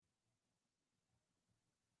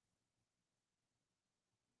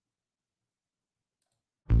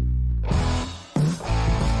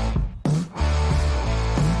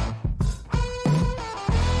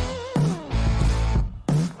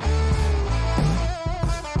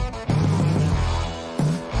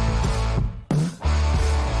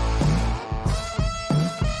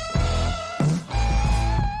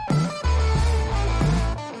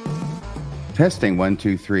Testing 1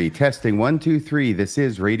 2 3. Testing 1 2 3. This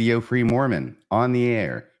is Radio Free Mormon on the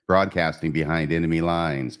air, broadcasting behind enemy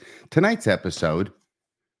lines. Tonight's episode,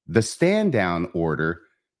 the stand down order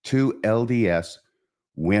to LDS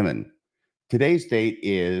women. Today's date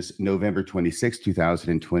is November 26,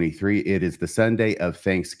 2023. It is the Sunday of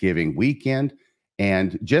Thanksgiving weekend.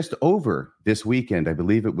 And just over this weekend, I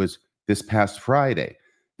believe it was this past Friday,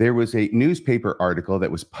 there was a newspaper article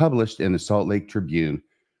that was published in the Salt Lake Tribune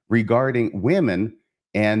regarding women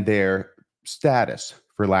and their status,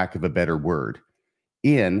 for lack of a better word,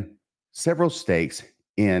 in several states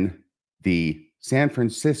in the San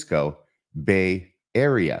Francisco Bay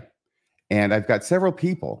Area. And I've got several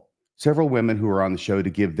women who are on the show to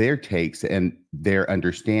give their takes and their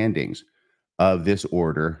understandings of this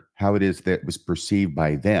order, how it is that it was perceived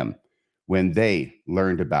by them when they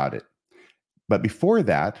learned about it. But before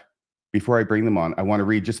I bring them on, I want to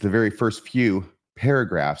read just the very first few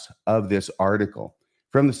paragraphs of this article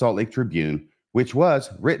from the Salt Lake Tribune, which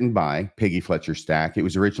was written by Peggy Fletcher Stack. It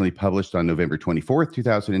was originally published on November 24th,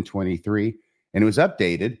 2023, and it was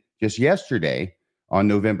updated just yesterday on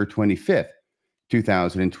November 25th,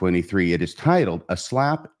 2023. It is titled, "A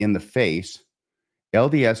Slap in the Face,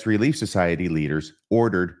 LDS Relief Society Leaders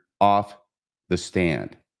Ordered Off the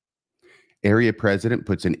Stand." Area president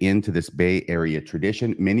puts an end to this Bay Area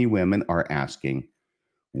tradition. Many women are asking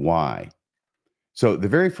why. So the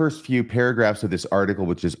very first few paragraphs of this article,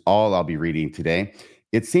 which is all I'll be reading today,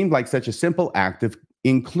 it seemed like such a simple act of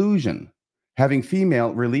inclusion, having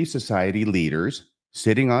female Relief Society leaders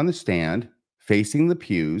sitting on the stand, facing the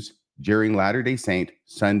pews during Latter-day Saint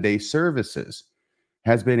Sunday services,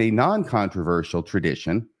 has been a non-controversial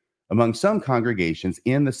tradition among some congregations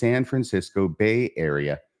in the San Francisco Bay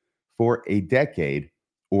Area for a decade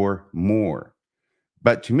or more.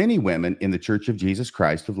 But to many women in the Church of Jesus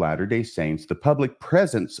Christ of Latter-day Saints, the public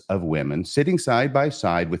presence of women sitting side by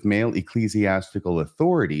side with male ecclesiastical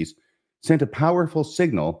authorities sent a powerful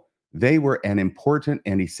signal they were an important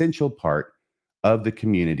and essential part of the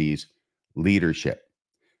community's leadership.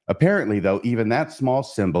 Apparently, though, even that small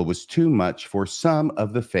symbol was too much for some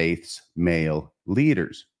of the faith's male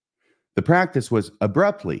leaders. The practice was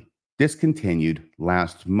abruptly discontinued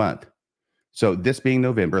last month. So this being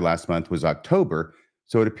November, last month was October.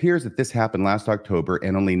 So it appears that this happened last October,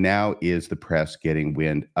 and only now is the press getting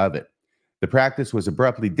wind of it. The practice was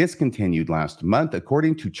abruptly discontinued last month,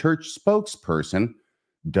 according to church spokesperson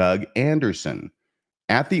Doug Anderson,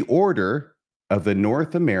 at the order of the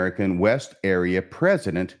North American West Area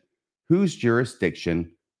president, whose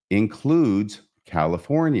jurisdiction includes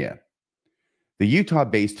California. The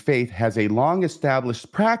Utah-based faith has a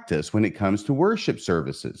long-established practice when it comes to worship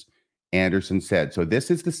services, Anderson said. So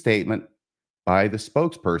this is the statement by the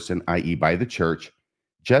spokesperson, i.e. by the church,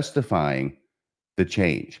 justifying the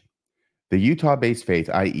change. The Utah-based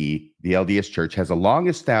faith, i.e. the LDS Church, has a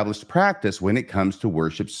long-established practice when it comes to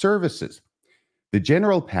worship services. The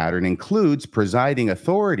general pattern includes presiding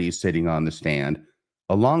authorities sitting on the stand,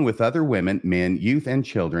 along with other women, men, youth, and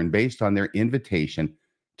children, based on their invitation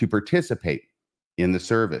to participate in the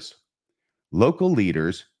service. Local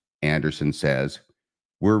leaders, Anderson says,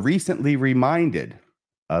 were recently reminded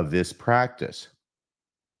of this practice.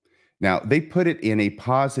 Now, they put it in a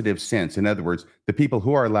positive sense. In other words, the people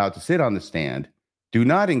who are allowed to sit on the stand do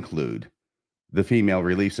not include the Female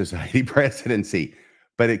Relief Society presidency,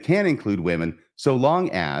 but it can include women so long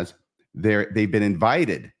as they've been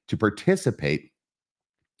invited to participate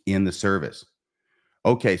in the service.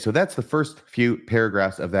 Okay, so that's the first few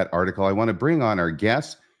paragraphs of that article. I want to bring on our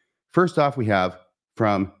guests. First off, we have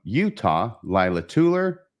from Utah, Lila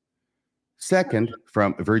Tuller. Second,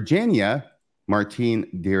 from Virginia, Martine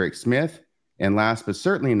Derrick Smith. And last but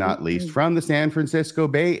certainly not least, from the San Francisco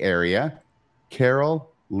Bay Area,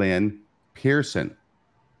 Carol Lynn Pearson.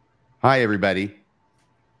 Hi, everybody.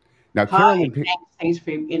 Now, Carol Lynn thanks for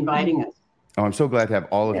inviting us. Oh, I'm so glad to have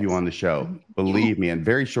all of you on the show. Believe me, on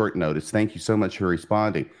very short notice. Thank you so much for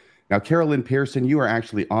responding. Now, Carol Lynn Pearson, you are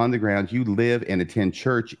actually on the ground. You live and attend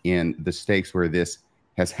church in the states where this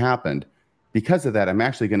has happened. Because of that, I'm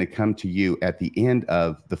actually going to come to you at the end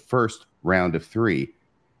of the first round of three,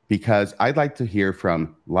 because I'd like to hear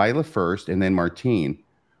from Lila first and then Martine.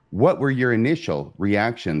 What were your initial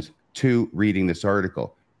reactions to reading this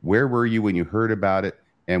article? Where were you when you heard about it,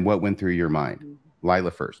 and what went through your mind?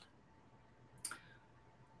 Lila first.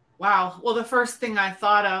 Wow. Well, the first thing I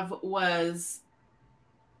thought of was,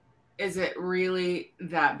 is it really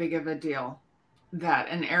that big of a deal that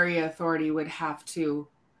an area authority would have to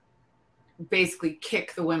basically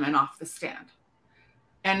kick the women off the stand?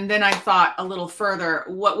 And then I thought a little further,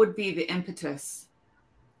 what would be the impetus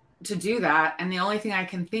to do that. And the only thing I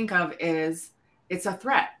can think of is it's a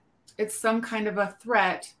threat. It's some kind of a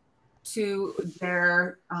threat to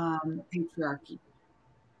their patriarchy.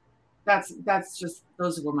 That's just,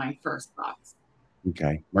 those were my first thoughts.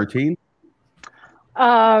 Okay. Martine?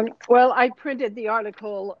 Well, I printed the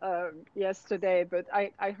article yesterday, but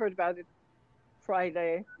I heard about it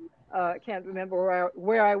Friday. I can't remember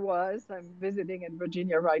where I was. I'm visiting in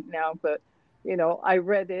Virginia right now, but I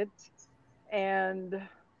read it, and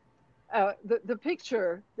the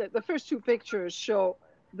picture, the first two pictures show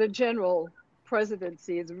the general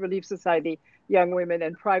presidency is Relief Society, Young Women,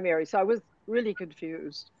 and Primary. So I was really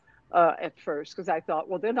confused at first, because I thought,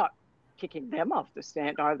 well, they're not kicking them off the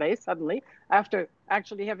stand, are they, suddenly, after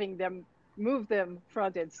actually having them move them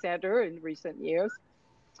front and center in recent years?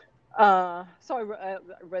 So I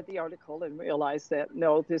read the article and realized that,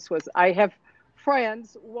 no, I have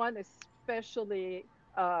friends, one especially,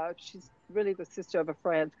 she's really the sister of a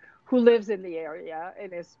friend who lives in the area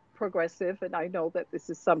and is progressive. And I know that this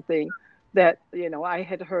is something that, I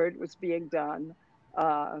had heard was being done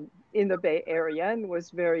in the Bay Area, and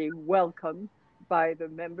was very welcome by the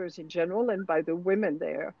members in general and by the women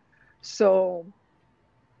there. So,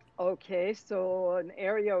 okay, so an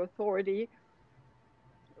area authority,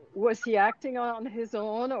 was he acting on his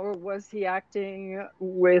own, or was he acting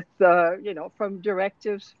with, from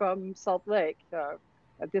directives from Salt Lake?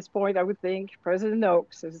 At this point, I would think President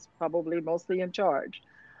Oaks is probably mostly in charge.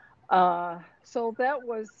 So that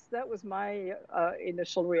was my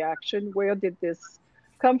initial reaction. Where did this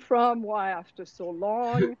come from? Why after so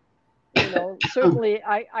long? Certainly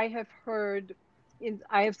I have heard,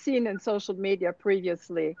 I have seen in social media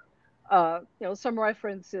previously, some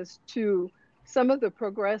references to some of the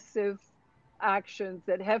progressive actions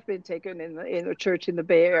that have been taken in the church in the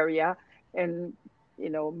Bay Area, and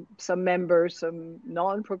some members, some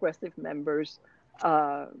non-progressive members,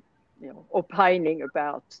 opining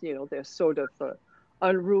about they're sort of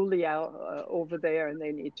unruly out over there, and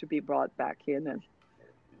they need to be brought back in,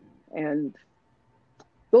 and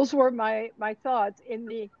those were my thoughts. In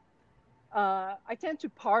the I tend to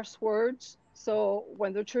parse words, so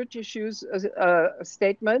when the church issues a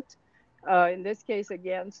statement, in this case,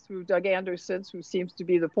 again, through Doug Anderson, who seems to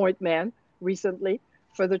be the point man recently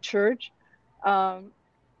for the church.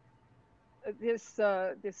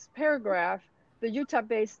 This paragraph, the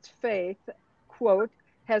Utah-based faith, quote,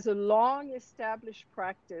 has a long established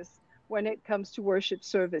practice when it comes to worship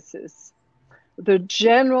services. The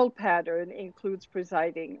general pattern includes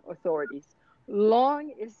presiding authorities.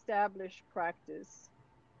 Long established practice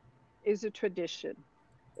is a tradition.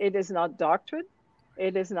 It is not doctrine.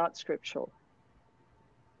 It is not scriptural.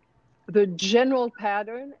 The general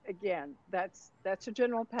pattern, again, that's a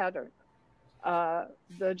general pattern.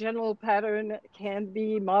 The general pattern can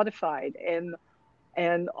be modified,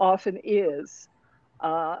 and often is.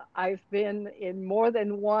 I've been in more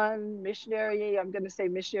than one missionary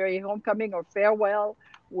homecoming or farewell,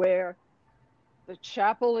 where the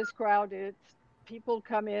chapel is crowded, people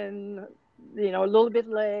come in, a little bit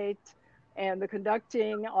late, and the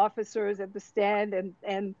conducting officers at the stand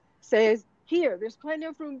and says, "Here, there's plenty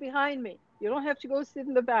of room behind me. You don't have to go sit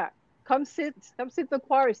in the back. Come sit the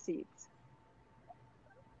choir seats."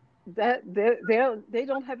 That they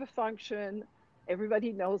don't have a function.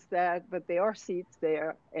 Everybody knows that, but there are seats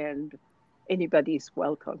there, and anybody's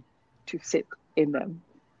welcome to sit in them.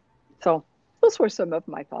 So those were some of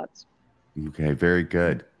my thoughts. Okay, very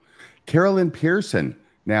good. Carolyn Pearson.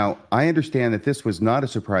 Now, I understand that this was not a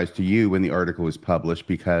surprise to you when the article was published,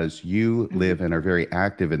 because you live and are very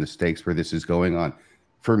active in the stakes where this is going on.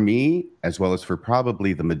 For me, as well as for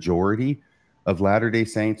probably the majority of Latter-day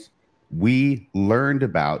Saints, we learned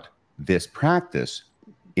about this practice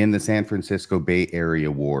in the San Francisco Bay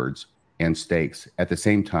Area wards and stakes. At the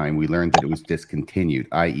same time, we learned that it was discontinued,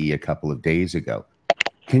 i.e. a couple of days ago.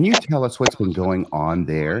 Can you tell us what's been going on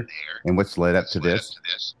there and what's led up to this?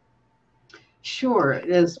 Sure.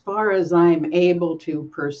 As far as I'm able to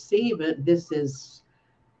perceive it, this is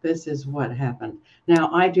what happened.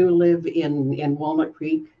 Now, I do live in Walnut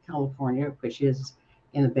Creek, California, which is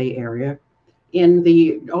in the Bay Area, in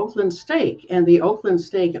the Oakland Stake. And the Oakland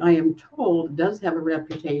Stake, I am told, does have a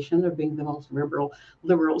reputation of being the most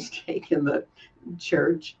liberal stake in the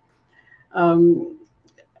church. And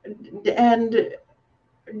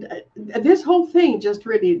this whole thing just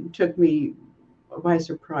really took me by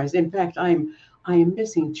surprise. In fact, I am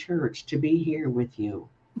missing church to be here with you.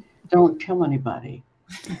 Don't tell anybody.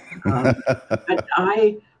 But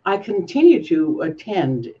I continue to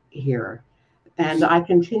attend here, and I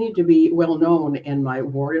continue to be well known in my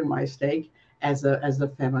ward and my stake as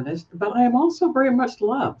a feminist. But I am also very much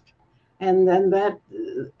loved, And then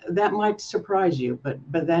that might surprise you, but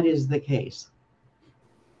that is the case.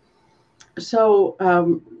 So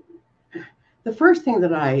the first thing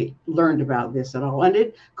that I learned about this at all, and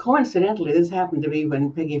it coincidentally, this happened to be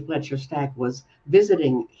when Peggy Fletcher Stack was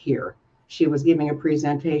visiting here. She was giving a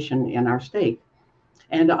presentation in our stake.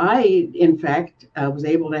 And I, in fact, was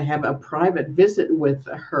able to have a private visit with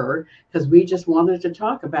her because we just wanted to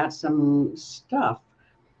talk about some stuff.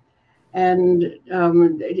 And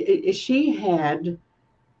she had,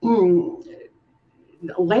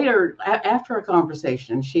 later, after a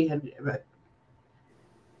conversation, she had,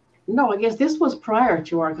 no, I guess this was prior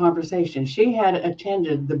to our conversation. She had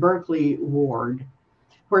attended the Berkeley ward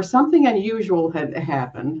where something unusual had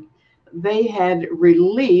happened. They had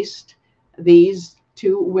released these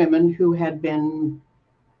two women who had been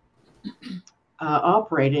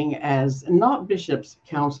operating as not bishops'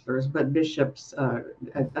 counselors, but bishops'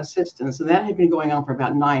 assistants. And that had been going on for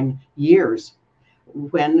about 9 years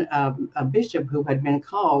when a bishop who had been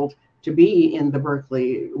called to be in the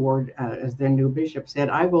Berkeley ward as their new bishop said,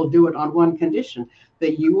 I will do it on one condition,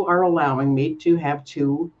 that you are allowing me to have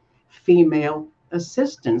two female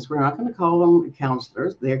assistants. We're not going to call them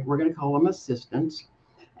counselors. We're going to call them assistants.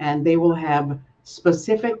 And they will have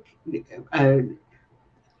specific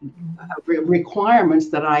requirements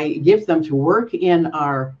that I give them to work in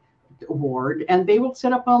our ward, and they will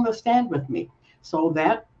sit up on the stand with me. So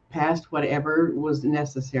that passed whatever was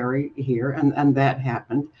necessary here, and that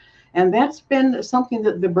happened. And that's been something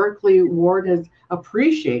that the Berkeley ward has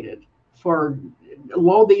appreciated for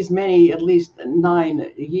these many, at least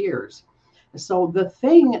 9 years. So the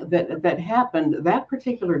thing that happened that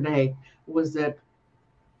particular day was that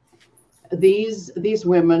these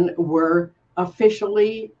women were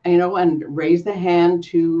officially, and raised a hand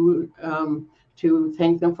to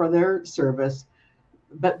thank them for their service.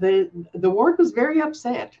 But the ward was very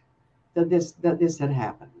upset that this had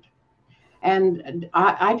happened. And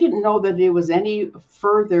I didn't know that it was any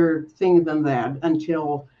further thing than that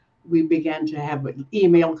until we began to have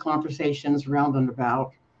email conversations round and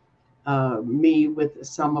about, me with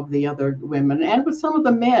some of the other women and with some of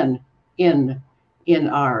the men in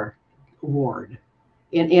our ward,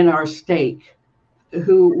 in our stake,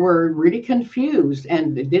 who were really confused,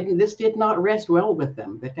 and this did not rest well with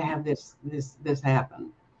them, that to have this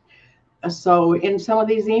happen. So in some of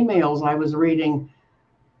these emails I was reading,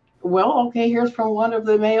 well, okay, here's from one of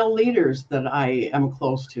the male leaders that I am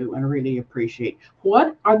close to and really appreciate.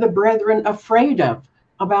 What are the brethren afraid of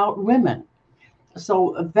about women?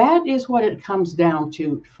 So that is what it comes down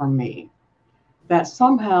to for me, that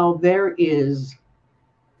somehow there is,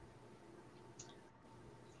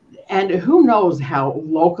 and who knows how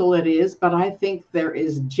local it is, but I think there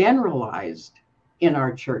is generalized in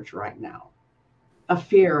our church right now a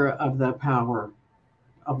fear of the power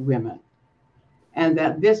of women. And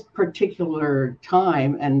that this particular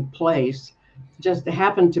time and place just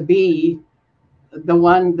happened to be the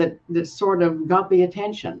one that sort of got the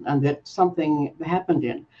attention and that something happened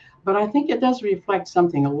in. But I think it does reflect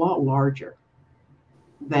something a lot larger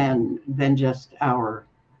than just our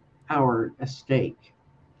stake,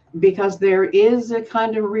 because there is a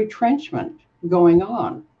kind of retrenchment going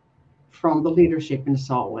on from the leadership in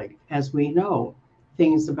Salt Lake, as we know.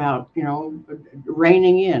 Things about,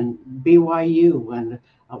 reining in BYU and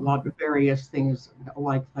a lot of various things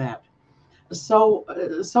like that. So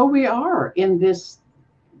we are in this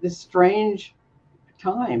strange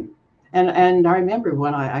time. And I remember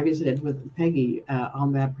when I visited with Peggy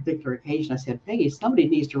on that particular occasion, I said, Peggy, somebody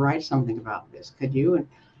needs to write something about this. Could you? And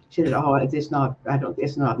she said, oh, it's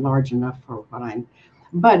not large enough for what I'm,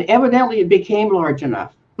 but evidently it became large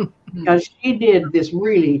enough because she did this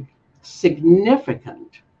really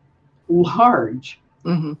significant, large,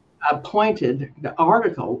 pointed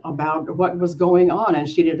article about what was going on, and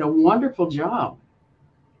she did a wonderful job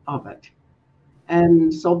of it.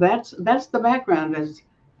 And so that's the background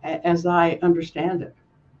as I understand it.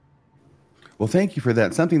 Well, thank you for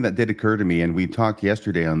that. Something that did occur to me, and we talked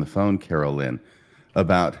yesterday on the phone, Carol Lynn,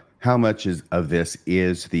 about how much of this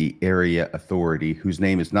is the area authority, whose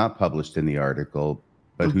name is not published in the article,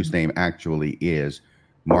 but whose name actually is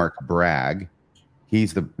Mark Bragg.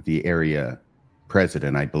 He's the area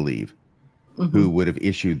president, I believe, who would have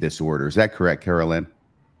issued this order. Is that correct, Carolyn?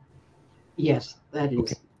 Yes, that is.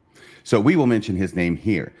 Okay. So we will mention his name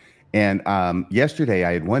here. And yesterday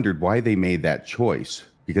I had wondered why they made that choice,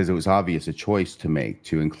 because it was obvious a choice to make,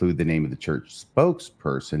 to include the name of the church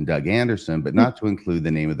spokesperson, Doug Anderson, but not to include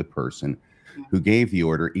the name of the person who gave the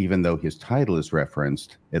order, even though his title is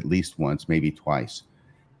referenced at least once, maybe twice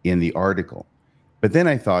in the article. But then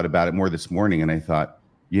I thought about it more this morning, and I thought,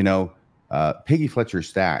 Peggy Fletcher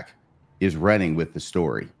Stack is running with the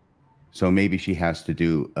story. So maybe she has to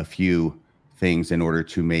do a few things in order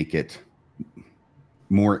to make it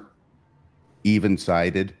more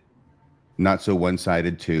even-sided, not so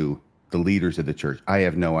one-sided to the leaders of the church. I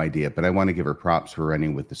have no idea, but I want to give her props for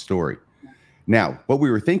running with the story. Now, what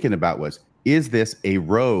we were thinking about was, is this a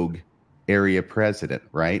rogue area president,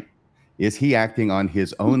 right? Is he acting on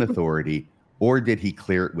his own authority, or did he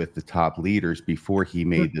clear it with the top leaders before he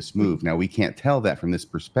made this move? Now, we can't tell that from this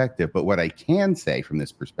perspective, but what I can say from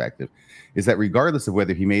this perspective is that regardless of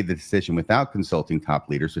whether he made the decision without consulting top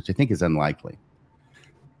leaders, which I think is unlikely,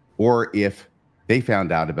 or if they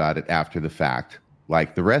found out about it after the fact,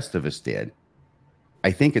 like the rest of us did,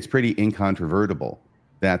 I think it's pretty incontrovertible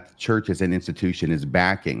that the church as an institution is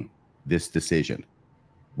backing this decision,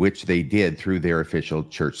 which they did through their official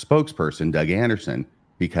church spokesperson, Doug Anderson,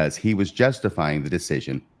 because he was justifying the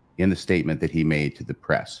decision in the statement that he made to the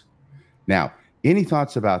press. Now, any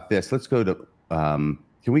thoughts about this? Let's go to, can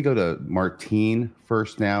we go to Martine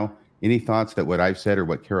first now? Any thoughts that what I've said or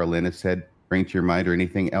what Carolina said bring to your mind, or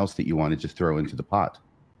anything else that you want to just throw into the pot?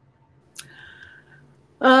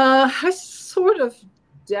 I sort of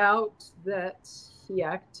doubt that he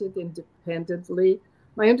acted independently.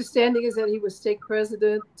 My understanding is that he was stake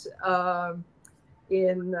president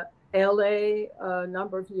in LA a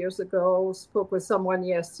number of years ago. Spoke with someone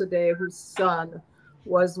yesterday whose son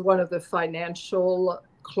was one of the financial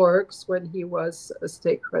clerks when he was a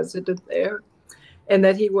stake president there, and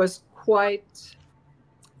that he was quite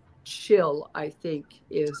chill, I think,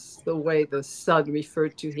 is the way the son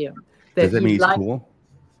referred to him. Does that mean he's cool?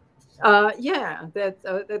 Yeah, that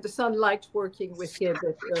the son liked working with him.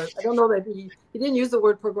 I don't know that he didn't use the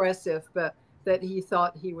word progressive, but that he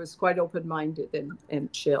thought he was quite open-minded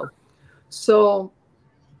and chill. So,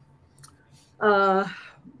 like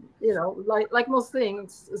most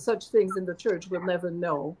things, such things in the church, we'll never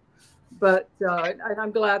know. But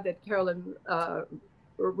I'm glad that Carolyn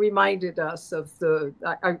reminded us of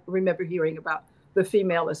I remember hearing about the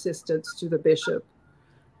female assistants to the bishop.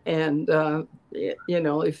 And,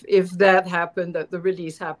 if that happened, that the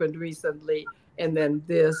release happened recently, and then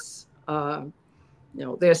this,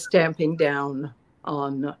 they're stamping down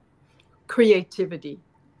on creatively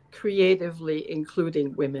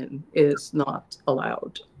including women is not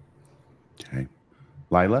allowed. Okay.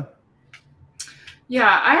 Lila?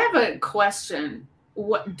 Yeah, I have a question.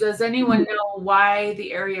 What does anyone know why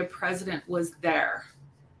the area president was there?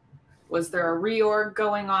 Was there a reorg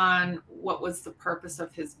going on? What was the purpose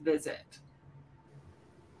of his visit?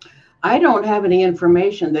 I don't have any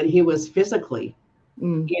information that he was physically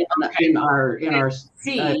in our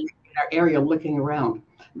area looking around.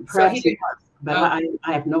 Perhaps he was, but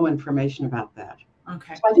I have no information about that.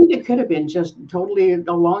 Okay. So I think it could have been just totally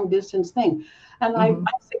a long distance thing. And I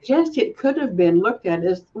suggest it could have been looked at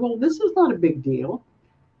as, well, this is not a big deal.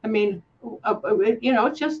 I mean,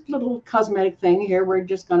 it's just a little cosmetic thing here. We're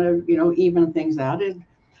just going to, even things out.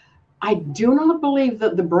 I do not believe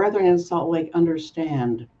that the brethren in Salt Lake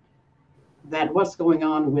understand that what's going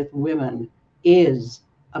on with women is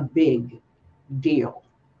a big deal.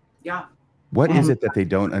 Yeah. What is it that they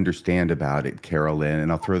don't understand about it, Carolyn?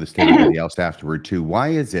 And I'll throw this to everybody else afterward too. Why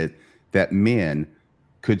is it that men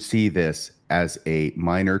could see this as a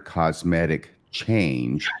minor cosmetic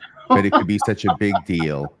change, but it could be such a big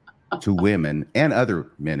deal to women and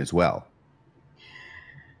other men as well?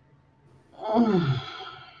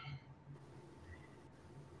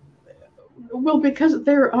 Well, because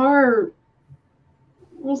there are.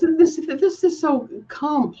 Well, this is so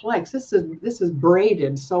complex. This is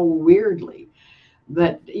braided so weirdly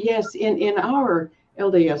that yes, in our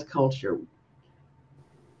LDS culture,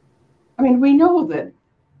 I mean, we know that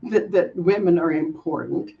women are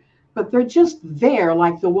important, but they're just there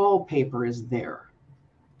like the wallpaper is there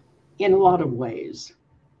in a lot of ways.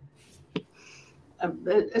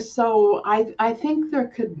 So I think there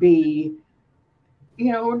could be,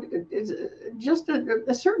 just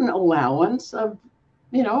a certain allowance of,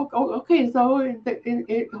 okay, so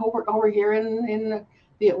over here in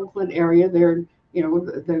the Oakland area, they're,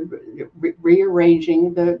 they're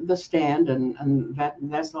rearranging the stand, and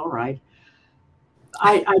that's all right.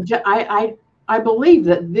 I believe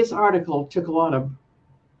that this article took a lot of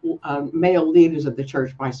male leaders of the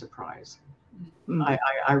church by surprise.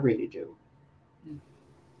 I really do.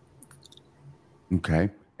 Okay.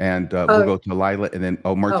 And we'll go to Lila and then,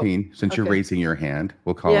 Martine, since you're raising your hand,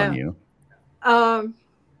 we'll call on you.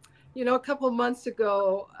 A couple of months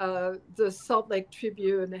ago, the Salt Lake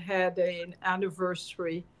Tribune had an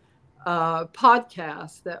anniversary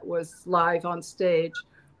podcast that was live on stage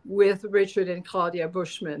with Richard and Claudia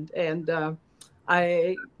Bushman. And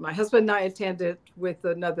my husband and I attended with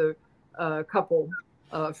another couple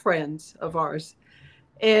friends of ours.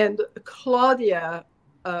 And Claudia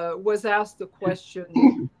was asked the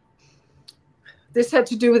question. This had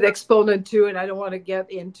to do with Exponent 2, and I don't want to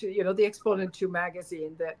get into, the Exponent 2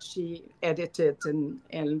 magazine that she edited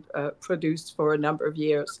and produced for a number of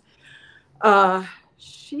years.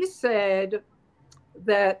 She said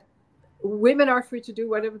that women are free to do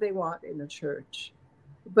whatever they want in the church.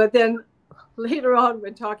 But then later on,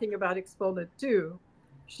 when talking about Exponent 2,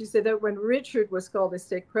 she said that when Richard was called a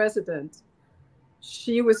stake president,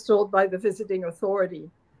 she was told by the visiting authority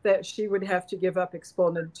that she would have to give up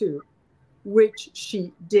Exponent 2, which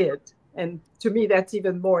she did. And to me, that's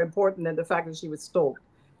even more important than the fact that she was told.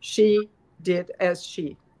 She did as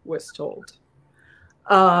she was told.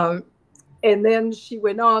 And then she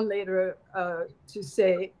went on later to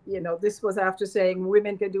say, this was after saying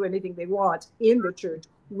women can do anything they want in the church,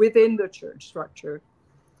 within the church structure.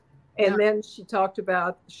 And then she talked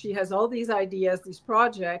about, she has all these ideas, these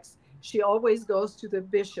projects. She always goes to the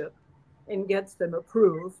bishop and gets them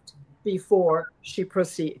approved before she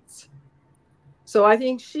proceeds. So I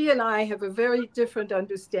think she and I have a very different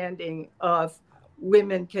understanding of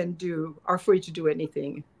women are free to do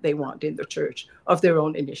anything they want in the church of their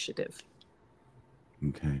own initiative.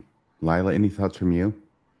 Okay. Lila, any thoughts from you?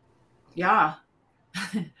 Yeah.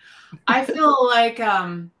 I feel like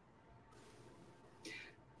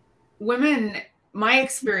women, my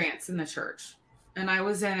experience in the church, and I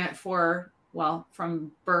was in it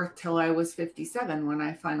from birth till I was 57 when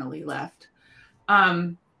I finally left.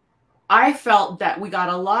 I felt that we got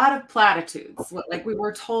a lot of platitudes. Like we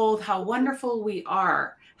were told how wonderful we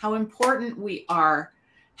are, how important we are,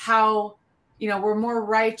 how, we're more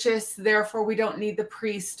righteous, therefore we don't need the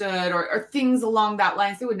priesthood or things along that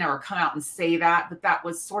line. They would never come out and say that, but that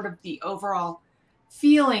was sort of the overall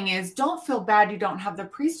feeling is don't feel bad you don't have the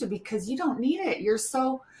priesthood because you don't need it. You're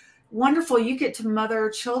so wonderful. You get to mother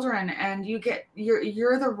children and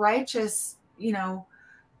you're the righteous,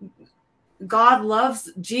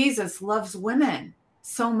 Jesus loves women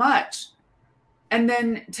so much. And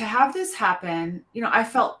then to have this happen, I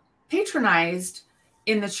felt patronized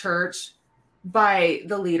in the church by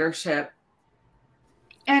the leadership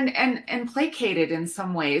and placated in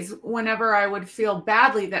some ways whenever I would feel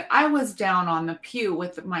badly that I was down on the pew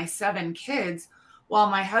with my 7 kids while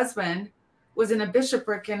my husband was in a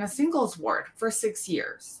bishopric in a singles ward for 6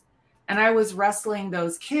 years. And I was wrestling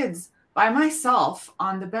those kids by myself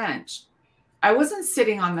on the bench. I wasn't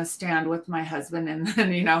sitting on the stand with my husband and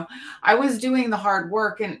then, I was doing the hard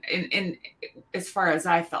work and as far as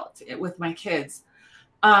I felt it with my kids.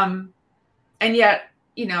 And yet,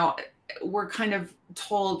 we're kind of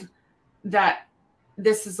told that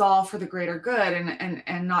this is all for the greater good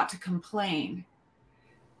and not to complain.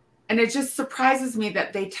 And it just surprises me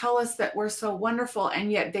that they tell us that we're so wonderful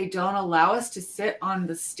and yet they don't allow us to sit on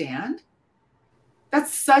the stand.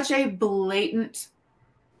 That's such a blatant,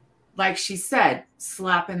 like she said,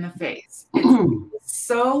 slap in the face. It's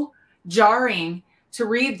so jarring to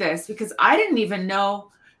read this because I didn't even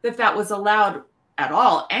know that was allowed at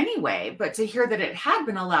all anyway, but to hear that it had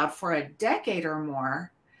been allowed for a decade or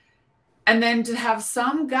more, and then to have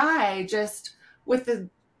some guy just with the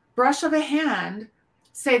brush of a hand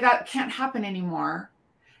say that can't happen anymore.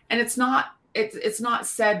 And it's not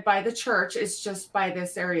said by the church, it's just by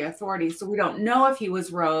this area authority. So we don't know if he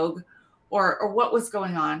was rogue or what was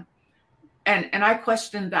going on. And I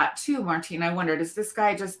questioned that too, Martine. I wondered, is this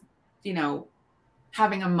guy just,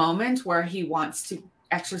 having a moment where he wants to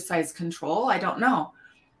exercise control? I don't know.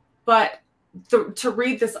 But to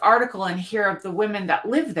read this article and hear of the women that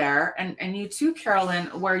live there, and you too, Carolyn,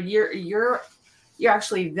 where you're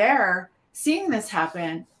actually there seeing this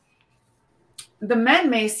happen, the men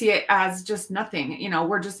may see it as just nothing.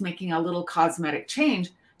 We're just making a little cosmetic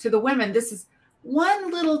change. To the women, this is one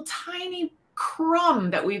little tiny crumb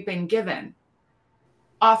that we've been given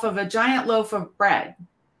off of a giant loaf of bread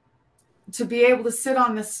to be able to sit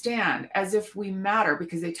on the stand as if we matter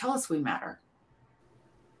because they tell us we matter.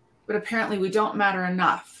 But apparently we don't matter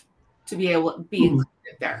enough to be able to be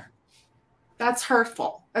included there. That's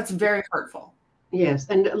hurtful. That's very hurtful. Yes.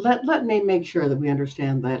 And let me make sure that we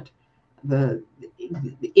understand that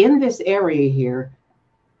in this area here,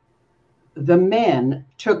 the men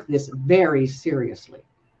took this very seriously.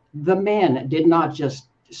 The men did not just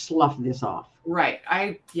slough this off. Right.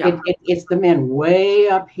 It's the men way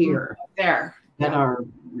up here there that are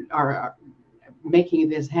making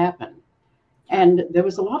this happen. And there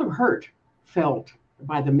was a lot of hurt felt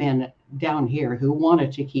by the men down here who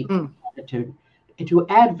wanted to keep to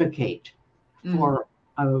advocate for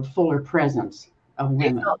a fuller presence of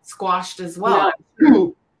women. They felt squashed as well.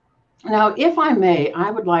 Now, Now, if I may, I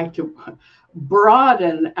would like to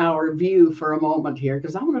broaden our view for a moment here,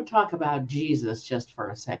 because I want to talk about Jesus just for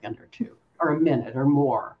a second or two, or a minute or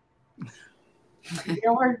more.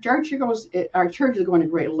 Our church is going to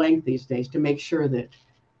great length these days to make sure that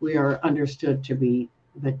we are understood to be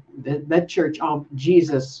the church of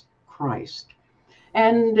Jesus Christ.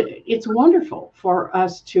 And it's wonderful for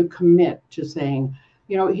us to commit to saying,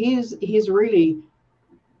 he's really,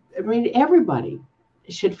 I mean, everybody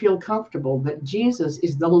should feel comfortable that Jesus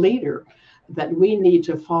is the leader that we need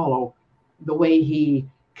to follow, the way he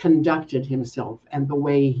conducted himself and the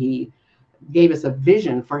way he gave us a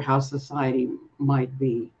vision for how society might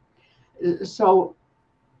be. So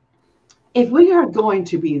if we are going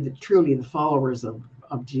to be truly the followers of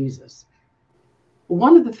Jesus,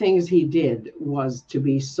 one of the things he did was to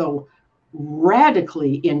be so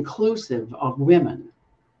radically inclusive of women.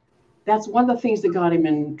 That's one of the things that got him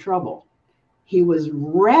in trouble. He was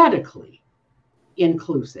radically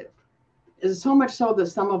inclusive. So much so that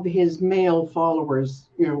some of his male followers,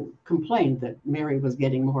 complained that Mary was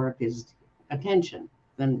getting more of his attention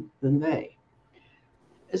than they.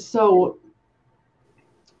 So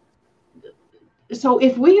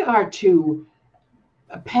if we are to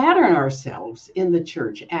pattern ourselves in the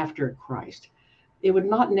church after Christ, it would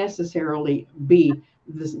not necessarily be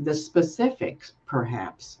the specifics,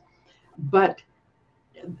 perhaps, but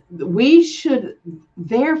we should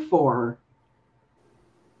therefore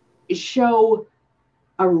show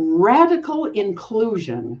a radical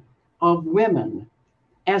inclusion of women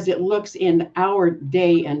as it looks in our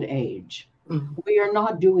day and age. Mm-hmm. We are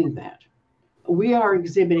not doing that. We are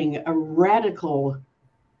exhibiting a radical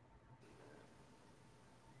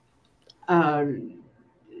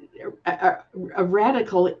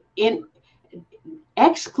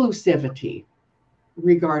exclusivity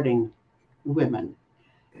regarding women,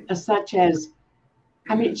 such as,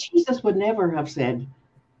 Jesus would never have said,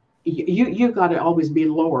 you got to always be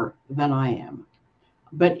lower than I am.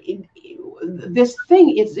 But this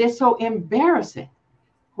thing, it's so embarrassing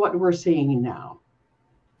what we're seeing now,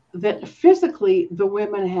 that physically the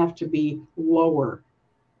women have to be lower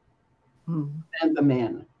than the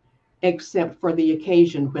men, except for the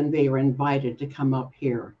occasion when they are invited to come up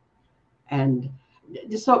here. And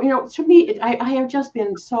so, to me, I have just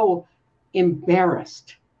been so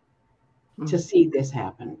embarrassed to see this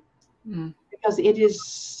happen, because it is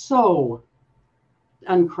so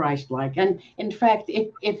unchristlike. And in fact,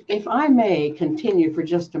 if I may continue for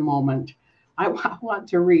just a moment, I want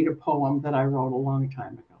to read a poem that I wrote a long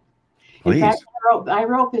time ago. Please. In fact, I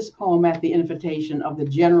wrote this poem at the invitation of the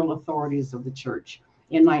general authorities of the church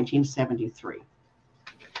in 1973.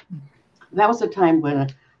 That was a time when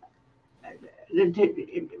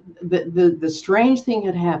the strange thing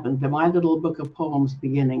had happened. That my little book of poems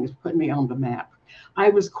beginnings put me on the map. I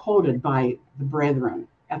was quoted by the brethren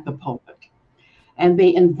at the pulpit, and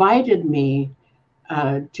they invited me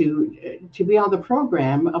to be on the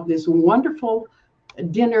program of this wonderful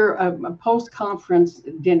dinner, a post-conference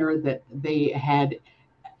dinner that they had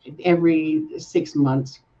every 6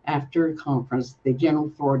 months after a conference. The general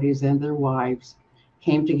authorities and their wives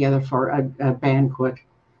came together for a banquet,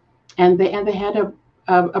 and they had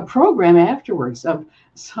a program afterwards of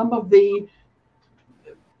some of the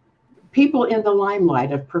people in the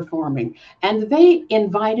limelight of performing, and they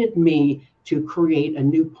invited me to create a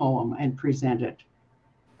new poem and present it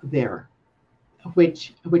there,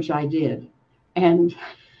 which I did. And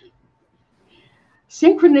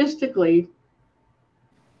synchronistically,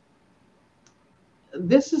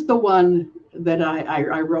 this is the one that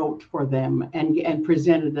I wrote for them and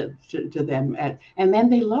presented it to them and then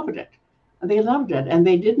they loved it. They loved it, and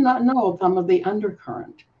they did not know some of the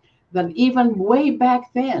undercurrent that even way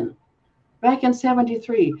back then, back in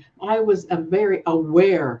 73, I was a very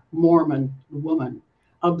aware Mormon woman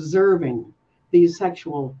observing these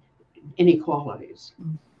sexual inequalities.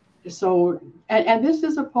 So, and this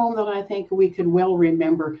is a poem that I think we could well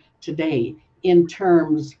remember today in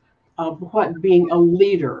terms of what being a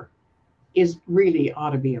leader is really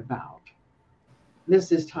ought to be about.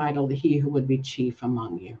 This is titled, He Who Would Be Chief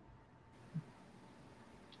Among You.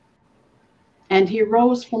 And he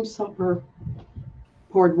rose from supper,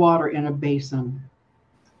 poured water in a basin,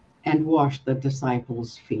 and washed the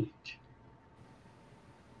disciples' feet.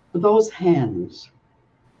 Those hands,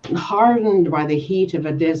 hardened by the heat of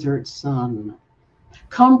a desert sun,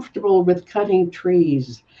 comfortable with cutting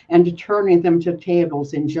trees and turning them to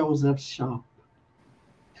tables in Joseph's shop.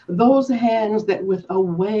 Those hands that with a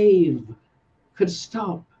wave could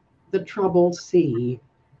stop the troubled sea,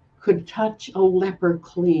 could touch a leper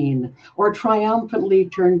clean, or triumphantly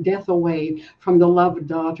turn death away from the loved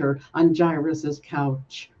daughter on Jairus'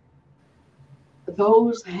 couch.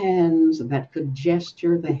 Those hands that could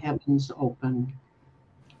gesture the heavens open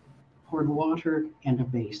poured water in a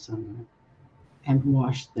basin and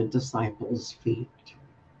washed the disciples' feet.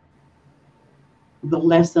 The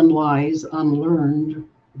lesson lies unlearned,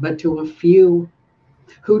 but to a few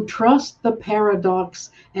who trust the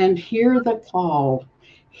paradox and hear the call,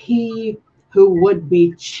 he who would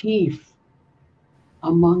be chief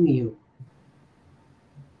among you,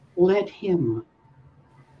 let him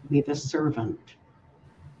be the servant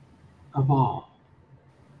of all.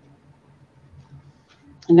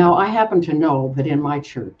 Now, I happen to know that in my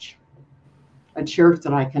church, a church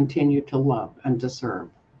that I continue to love and to serve,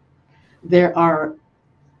 there are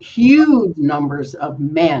huge numbers of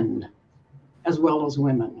men as well as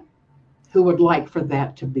women who would like for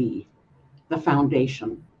that to be the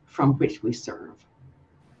foundation from which we serve.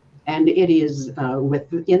 And it is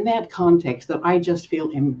in that context that I just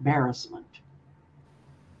feel embarrassment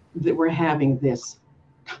that we're having this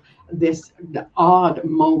odd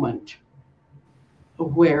moment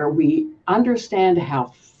where we understand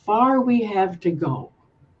how far we have to go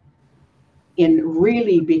in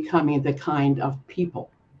really becoming the kind of people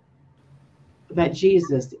that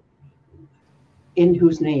Jesus, in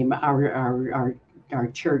whose name our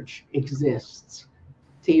church exists,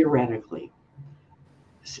 theoretically,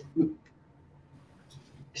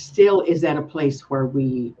 still is at a place where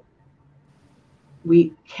we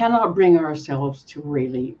cannot bring ourselves to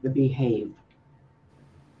really behave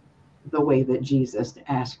the way that Jesus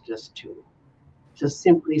asked us to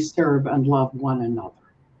simply serve and love one another,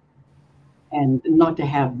 and not to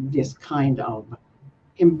have this kind of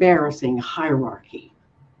embarrassing hierarchy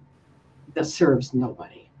that serves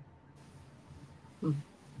nobody.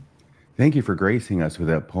 Thank you for gracing us with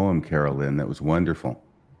that poem, Carolyn. That was wonderful.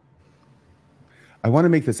 I want to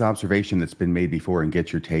make this observation that's been made before and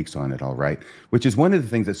get your takes on it, all right? Which is one of the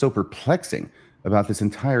things that's so perplexing about this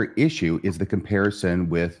entire issue is the comparison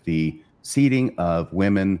with the seating of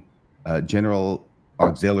women, general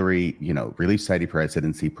auxiliary, Relief Society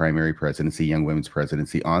presidency, primary presidency, young women's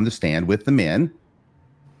presidency on the stand with the men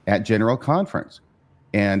at General Conference.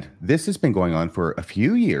 And this has been going on for a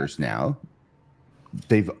few years now.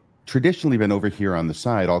 They've traditionally been over here on the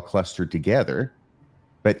side, all clustered together.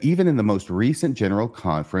 But even in the most recent General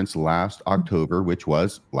Conference last October, which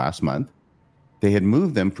was last month, they had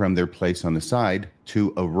moved them from their place on the side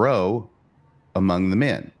to a row among the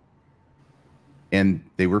men. And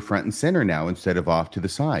they were front and center now instead of off to the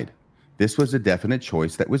side. This was a definite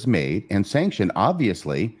choice that was made and sanctioned,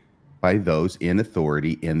 obviously, by those in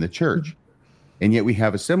authority in the church. And yet we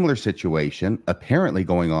have a similar situation apparently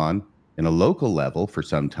going on in a local level for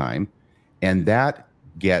some time, and that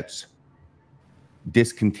gets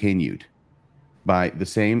discontinued by the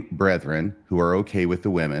same brethren who are okay with the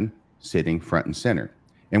women sitting front and center.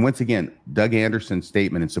 And once again, Doug Anderson's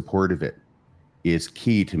statement in support of it is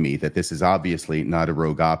key to me, that this is obviously not a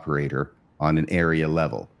rogue operator on an area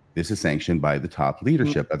level. This is sanctioned by the top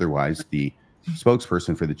leadership. Otherwise, the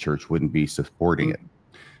spokesperson for the church wouldn't be supporting it.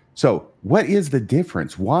 So what is the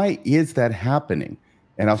difference? Why is that happening?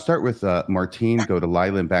 And I'll start with Martine, go to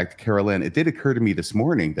Lila, and back to Carolyn. It did occur to me this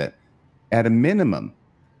morning that at a minimum,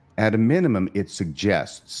 it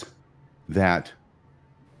suggests that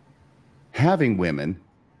having women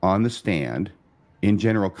on the stand in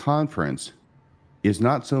General Conference is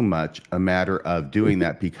not so much a matter of doing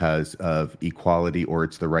that because of equality or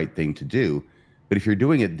it's the right thing to do. But if you're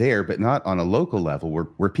doing it there, but not on a local level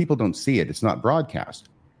where people don't see it, it's not broadcast,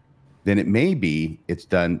 then it may be it's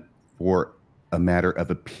done for a matter of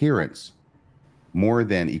appearance more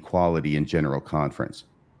than equality in General Conference.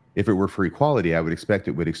 If it were for equality, I would expect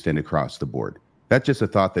it would extend across the board. That's just a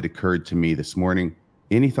thought that occurred to me this morning.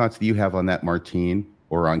 Any thoughts that you have on that, Martine,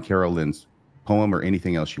 or on Carolyn's poem, or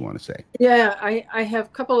anything else you want to say? Yeah, I have a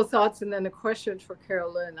couple of thoughts and then a question for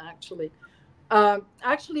Carolyn, actually.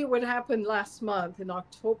 Actually, what happened last month in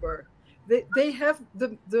October, they have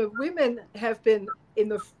the women have been in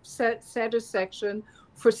the center section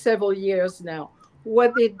for several years now.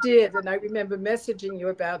 What they did, and I remember messaging you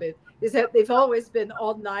about it, is that they've always been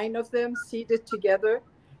all 9 of them seated together.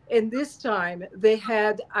 And this time they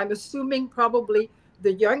had, I'm assuming, probably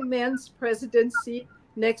the young men's presidency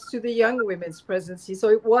next to the young women's presidency. So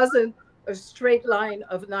it wasn't a straight line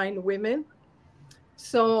of 9 women.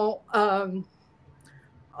 So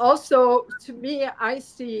also, to me, I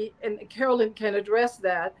see, and Carolyn can address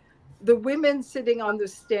that, the women sitting on the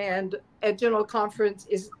stand at General Conference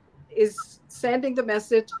is sending the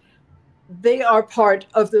message they are part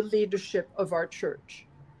of the leadership of our church.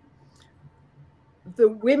 The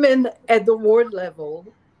women at the ward level,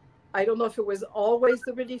 I don't know if it was always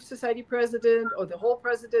the Relief Society president or the whole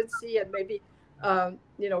presidency and maybe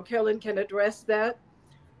Carolyn can address that.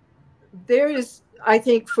 There is, I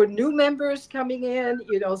think, for new members coming in,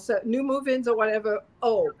 so new move-ins or whatever,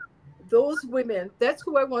 those women, that's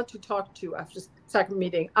who I want to talk to after second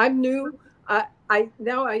meeting. I'm new. I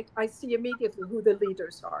see immediately who the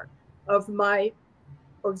leaders are of my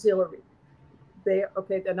auxiliary. They're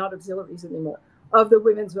not auxiliaries anymore, of the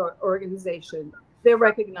women's organization. They're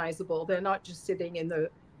recognizable. They're not just sitting in the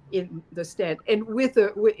stand and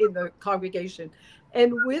in the congregation.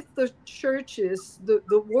 And with the churches, the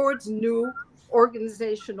ward's new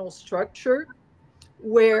organizational structure,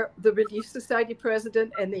 where the Relief Society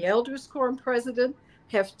president and the Elders Quorum president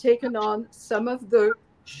have taken on some of the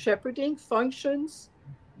shepherding functions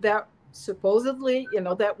that supposedly,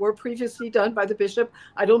 that were previously done by the bishop.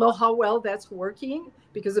 I don't know how well that's working,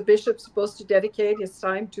 because the bishop's supposed to dedicate his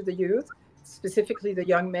time to the youth, specifically the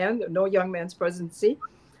young men, no young man's presidency.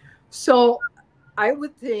 So I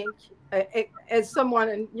would think, as someone,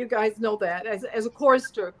 and you guys know that, as a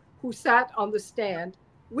chorister who sat on the stand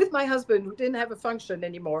with my husband, who didn't have a function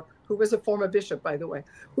anymore, who was a former bishop, by the way,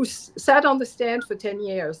 who sat on the stand for 10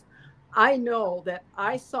 years, I know that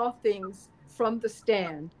I saw things from the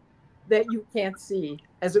stand that you can't see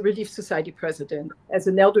as a Relief Society president, as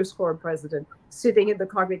an Elders Quorum president, sitting in the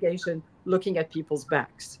congregation looking at people's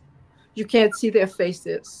backs. You can't see their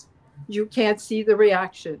faces. You can't see the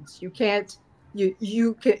reactions. You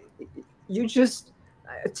just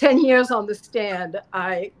 10 years on the stand,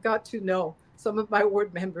 I got to know some of my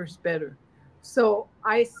ward members better. So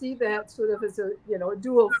I see that sort of as a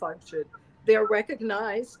dual function. They're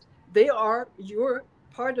recognized. They are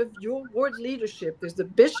part of your ward leadership. There's the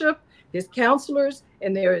bishop, his counselors,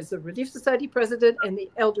 and there is the Relief Society president and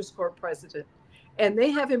the Elders Quorum president. And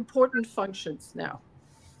they have important functions now,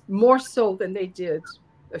 more so than they did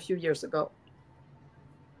a few years ago.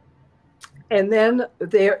 And then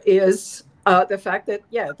there is the fact that,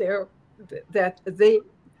 they,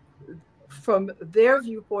 from their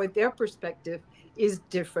viewpoint, their perspective is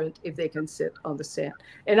different if they can sit on the stand.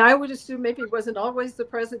 And I would assume maybe it wasn't always the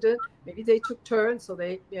president. Maybe they took turns. So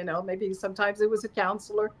they, maybe sometimes it was a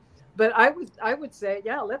counselor. But I would say,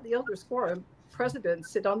 let the Elders Quorum president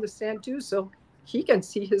sit on the stand too, so he can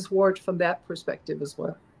see his ward from that perspective as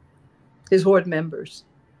well, his ward members.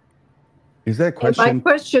 Is that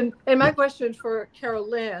question? And my question for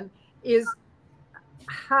Carolyn is,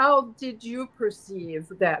 how did you perceive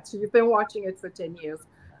that? So you've been watching it for 10 years.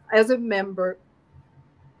 As a member,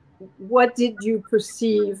 what did you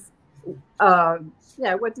perceive?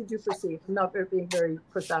 What did you perceive? I'm not being very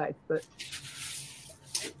precise, but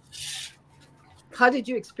how did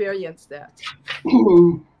you experience that?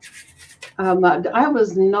 I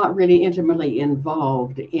was not really intimately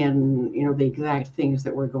involved in, the exact things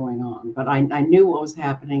that were going on, but I knew what was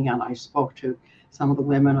happening, and I spoke to some of the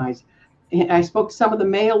women. I spoke to some of the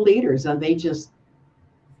male leaders, and they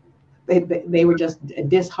were just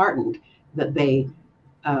disheartened that they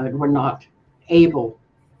were not able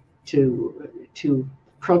to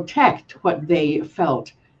protect what they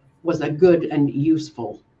felt was a good and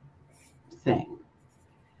useful thing.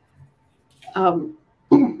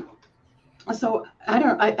 So I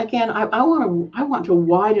want to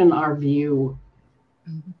widen our view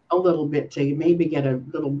a little bit to maybe get a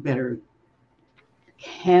little better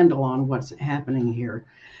handle on what's happening here.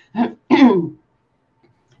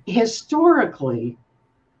 Historically,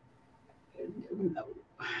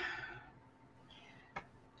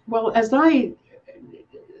 well, as I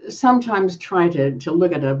sometimes try to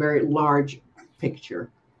look at a very large picture,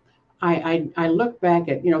 I look back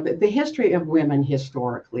at the history of women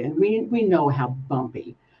historically, and we know how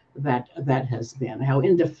bumpy that has been, how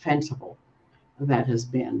indefensible that has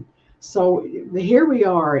been. So here we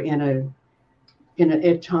are in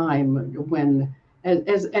a time when,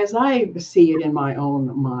 as I see it in my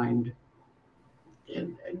own mind,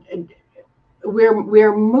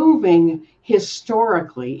 we're moving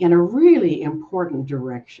historically in a really important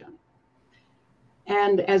direction.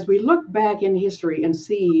 And as we look back in history and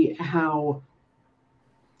see how,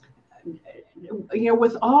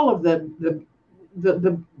 with all of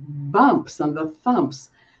the bumps and the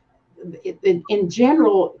thumps, in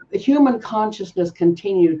general, the human consciousness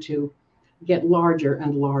continued to get larger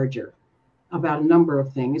and larger about a number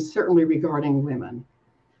of things, certainly regarding women.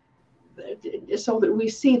 So that we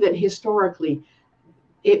see that historically,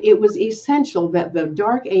 it was essential that the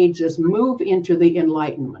Dark Ages move into the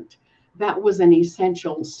Enlightenment. That was an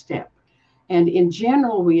essential step. And in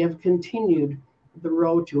general, we have continued the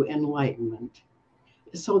road to enlightenment.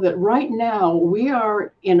 So that right now we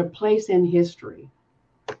are in a place in history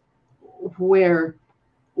where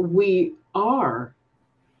we are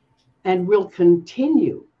and will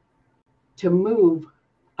continue to move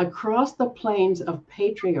across the plains of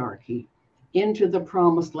patriarchy into the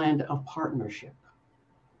promised land of partnership.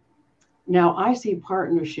 Now, I see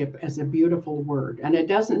partnership as a beautiful word, and it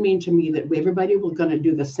doesn't mean to me that everybody will going to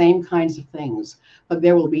do the same kinds of things, but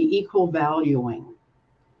there will be equal valuing.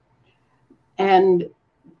 And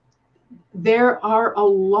there are a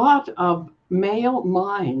lot of male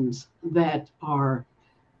minds that are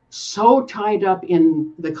so tied up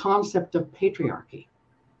in the concept of patriarchy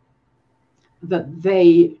that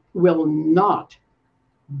they will not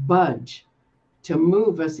budge to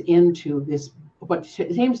move us into this, what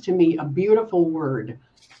seems to me a beautiful word,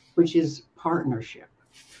 which is partnership.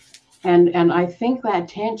 And I think that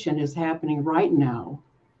tension is happening right now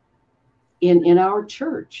in our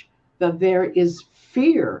church, that there is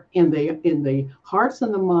fear in the hearts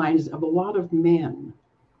and the minds of a lot of men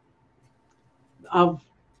of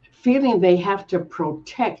feeling they have to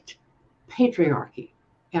protect patriarchy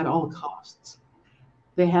at all costs.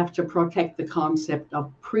 They have to protect the concept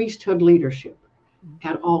of priesthood leadership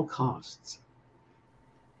at all costs.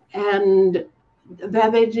 And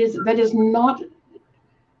that is not,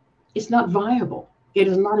 it's not viable. It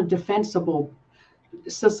is not a defensible.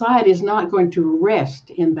 Society is not going to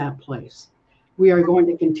rest in that place. We are going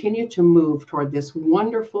to continue to move toward this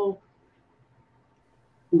wonderful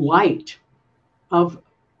light of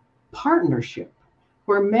partnership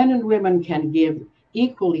where men and women can give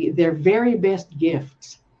equally their very best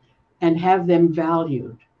gifts and have them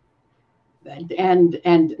valued,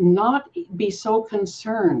 and not be so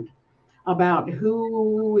concerned about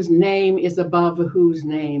whose name is above whose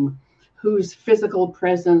name, whose physical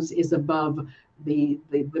presence is above the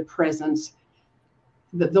presence.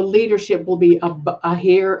 The leadership will be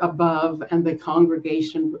here above, and the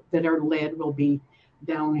congregation that are led will be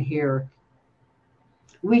down here.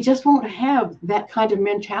 We just won't have that kind of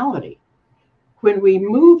mentality when we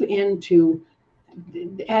move into,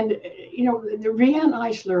 and you know, the Rianne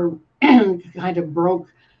Eisler kind of broke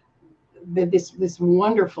this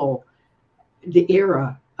wonderful the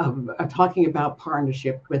era of talking about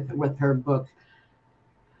partnership with her book,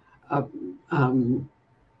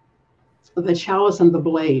 The Chalice and the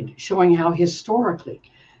Blade, showing how historically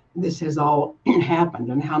this has all happened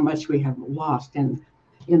and how much we have lost in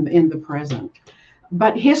the present.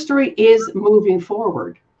 But history is moving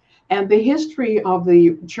forward. And the history of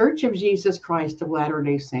the Church of Jesus Christ of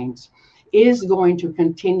Latter-day Saints is going to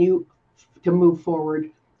continue to move forward,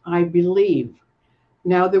 I believe.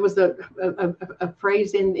 Now, there was a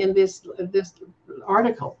phrase in this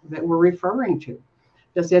article that we're referring to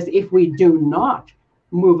that says, if we do not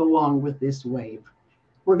move along with this wave,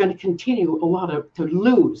 we're going to continue to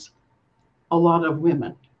lose a lot of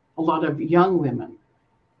women, a lot of young women.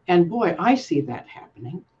 And boy, I see that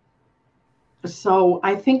happening. So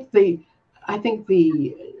I think the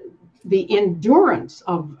endurance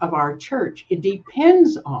of our church, it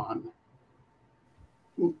depends on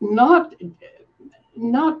not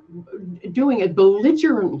doing it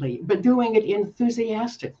belligerently, but doing it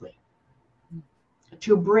enthusiastically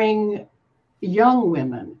to bring young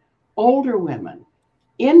women, older women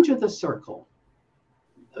into the circle,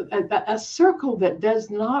 a circle that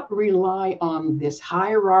does not rely on this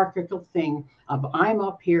hierarchical thing of I'm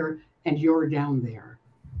up here and you're down there.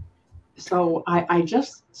 So I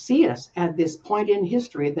just see us at this point in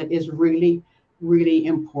history that is really, really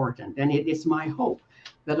important. And it is my hope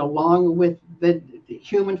that along with the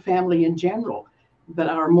human family in general, that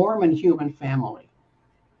our Mormon human family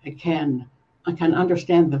can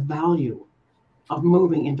understand the value of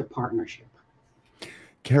moving into partnership.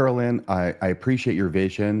 Carolyn, I appreciate your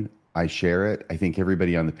vision. I share it. I think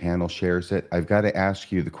everybody on the panel shares it. I've got to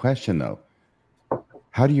ask you the question, though.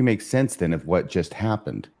 How do you make sense then of what just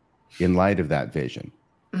happened in light of that vision?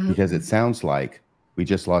 Mm-hmm. Because it sounds like we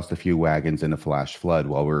just lost a few wagons in a flash flood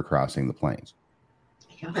while we were crossing the plains.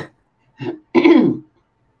 Yeah.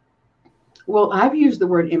 Well, I've used the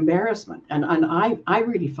word embarrassment, and I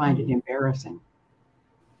really find it embarrassing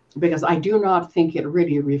because I do not think it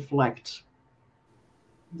really reflects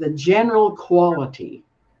the general quality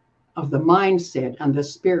of the mindset and the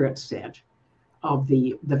spirit set of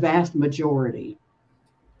the vast majority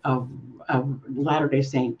of Latter-day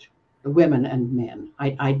Saint women and men.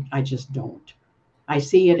 I just don't. I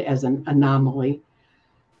see it as an anomaly,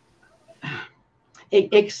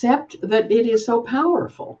 except that it is so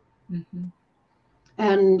powerful. Mm-hmm.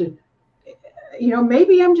 And, you know,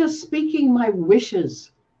 maybe I'm just speaking my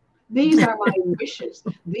wishes. These are my wishes.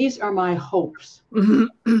 These are my hopes. And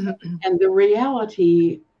the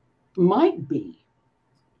reality might be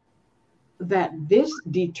that this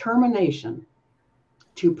determination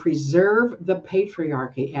to preserve the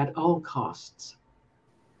patriarchy at all costs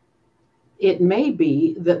it may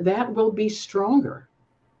be that will be stronger,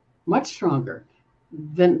 much stronger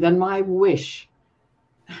than my wish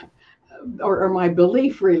or my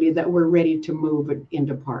belief, really, that we're ready to move it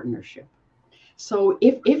into partnership. So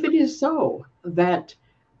if it is so that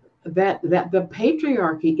the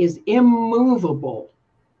patriarchy is immovable,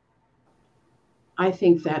 I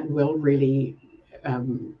think that will really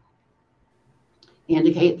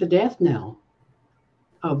indicate the death knell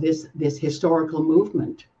of this historical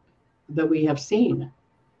movement that we have seen,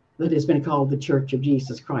 that has been called the Church of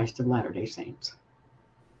Jesus Christ of Latter-day Saints.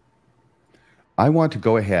 I want to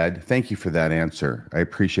go ahead. Thank you for that answer. I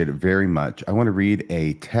appreciate it very much. I want to read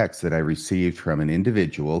a text that I received from an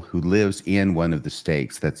individual who lives in one of the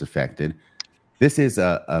states that's affected. This is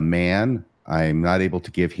a man. I'm not able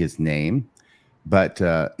to give his name, but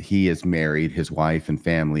he is married. His wife and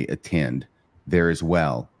family attend there as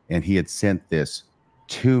well. And he had sent this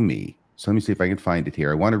to me. So let me see if I can find it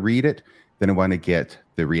here. I want to read it. Then I want to get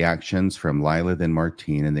the reactions from Lila, then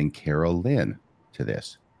Martine, and then Carol Lynn to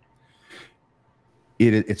this.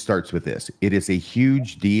 It starts with this. It is a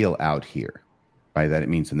huge deal out here. By that, it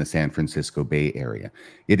means in the San Francisco Bay Area.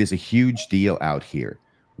 It is a huge deal out here.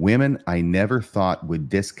 Women I never thought would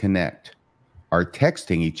disconnect are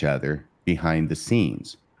texting each other behind the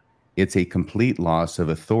scenes. It's a complete loss of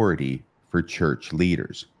authority for church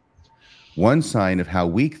leaders. One sign of how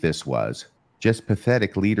weak this was, just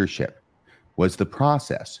pathetic leadership, was the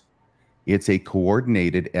process. It's a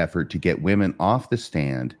coordinated effort to get women off the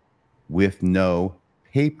stand with no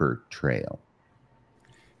paper trail.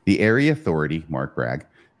 The area authority, Mark Bragg,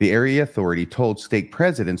 the area authority told stake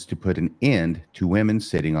presidents to put an end to women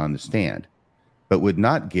sitting on the stand, but would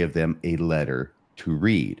not give them a letter to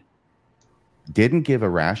read. Didn't give a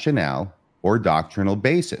rationale or doctrinal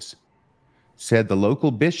basis. Said the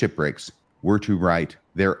local bishoprics were to write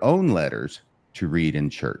their own letters to read in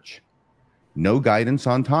church. No guidance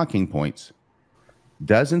on talking points.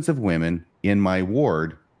 Dozens of women in my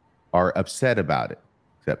ward are upset about it.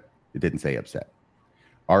 Except it didn't say upset.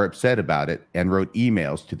 Are upset about it and wrote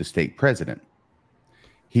emails to the stake president.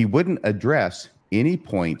 He wouldn't address any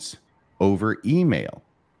points over email.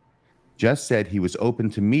 Just said he was open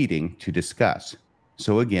to meeting to discuss.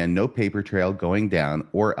 So again, no paper trail going down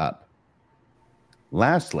or up.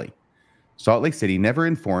 Lastly, Salt Lake City never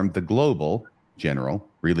informed the Global General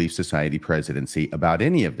Relief Society presidency about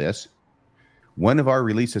any of this. One of our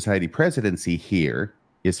Relief Society presidency here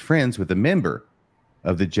is friends with a member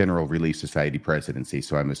of the General Relief Society presidency.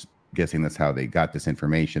 So I'm guessing that's how they got this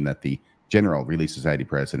information, that the General Relief Society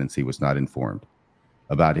presidency was not informed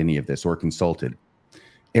about any of this or consulted.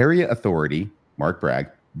 Area authority, Mark Bragg,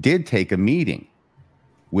 did take a meeting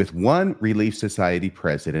with one Relief Society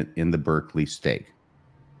president in the Berkeley stake.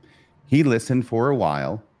 He listened for a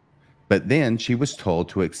while, but then she was told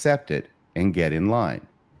to accept it and get in line.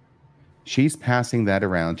 She's passing that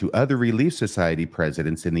around to other Relief Society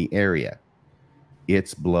presidents in the area.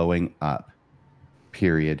 It's blowing up.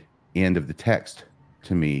 Period. End of the text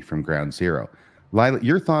to me from Ground Zero. Lila,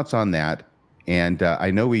 your thoughts on that? And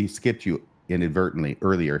I know we skipped you inadvertently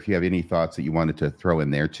earlier. If you have any thoughts that you wanted to throw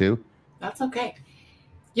in there too. That's okay.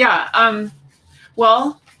 Yeah.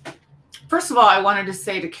 Well, first of all, I wanted to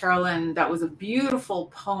say to Carolyn, that was a beautiful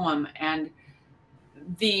poem, and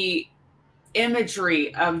the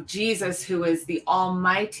imagery of Jesus, who is the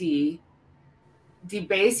Almighty,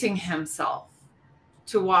 debasing himself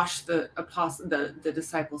to wash the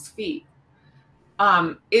disciples' feet,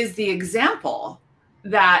 is the example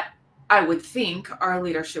that I would think our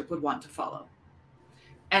leadership would want to follow.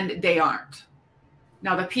 And they aren't.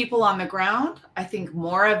 Now, the people on the ground, I think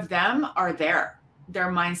more of them are there. Their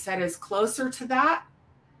mindset is closer to that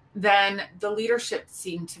than the leadership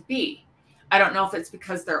seem to be. I don't know if it's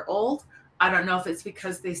because they're old. I don't know if it's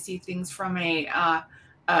because they see things from a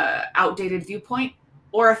outdated viewpoint,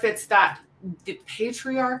 or if it's that the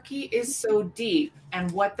patriarchy is so deep, and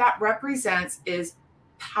what that represents is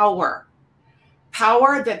power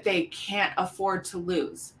that they can't afford to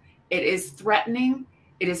lose. It is threatening,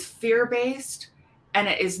 it is fear-based, and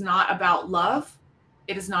it is not about love.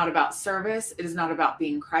 It is not about service. It is not about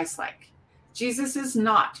being Christ-like. Jesus is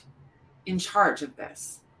not in charge of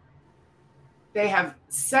this. They have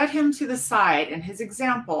set him to the side in his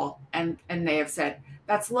example, and they have said,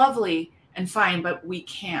 that's lovely and fine, but we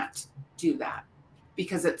can't do that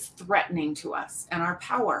because it's threatening to us and our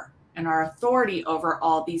power and our authority over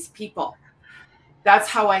all these people. That's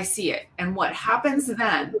how I see it. And what happens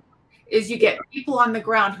then is you get people on the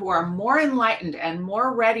ground who are more enlightened and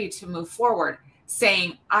more ready to move forward,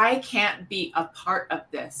 saying, I can't be a part of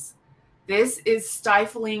this. This is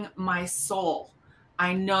stifling my soul.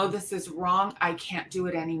 I know this is wrong. I can't do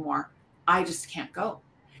it anymore. I just can't go.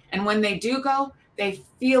 And when they do go, they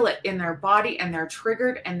feel it in their body and they're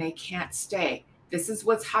triggered and they can't stay. This is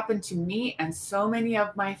what's happened to me and so many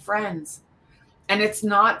of my friends. And it's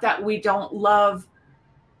not that we don't love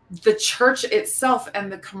the church itself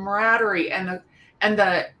and the camaraderie and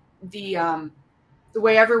the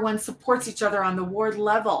way everyone supports each other on the ward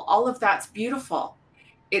level. All of that's beautiful.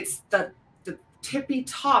 It's the tippy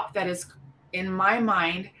top that is, in my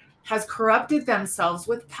mind, has corrupted themselves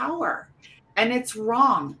with power. And it's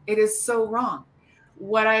wrong. It is so wrong.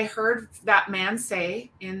 What I heard that man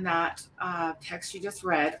say in that text you just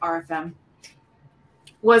read, RFM,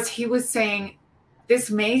 was he was saying, this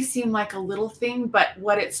may seem like a little thing, but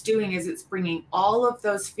what it's doing is it's bringing all of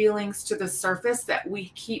those feelings to the surface that we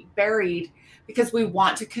keep buried because we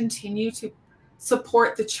want to continue to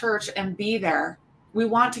support the church and be there. We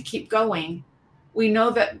want to keep going. We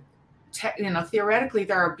know that, theoretically,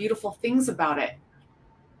 there are beautiful things about it.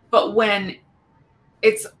 But when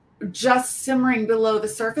it's just simmering below the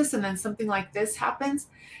surface and then something like this happens,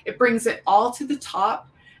 it brings it all to the top.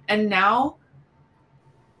 And now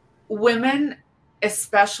women,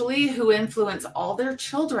 especially who influence all their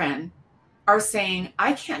children, are saying,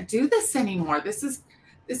 I can't do this anymore. This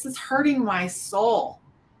is hurting my soul.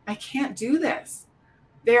 I can't do this.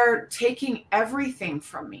 They're taking everything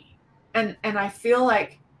from me. And I felt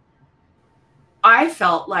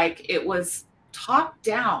like it was top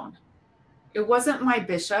down. It wasn't my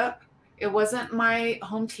bishop. It wasn't my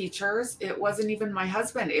home teachers. It wasn't even my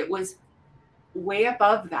husband. It was way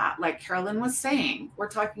above that. Like Carolyn was saying, we're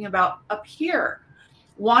talking about up here,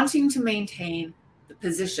 wanting to maintain the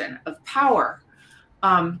position of power.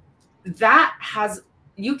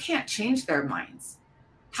 You can't change their minds.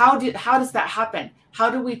 How does that happen? How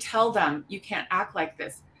do we tell them you can't act like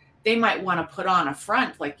this? They might want to put on a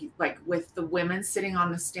front, like with the women sitting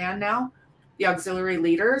on the stand now, the auxiliary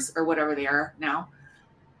leaders or whatever they are now.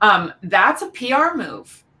 That's a PR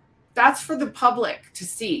move. That's for the public to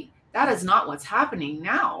see. That is not what's happening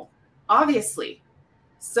now, obviously.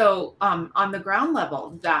 So on the ground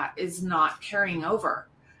level, that is not carrying over.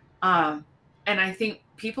 And I think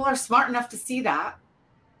people are smart enough to see that,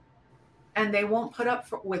 and they won't put up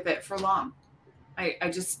with it for long. I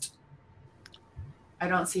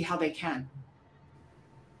don't see how they can.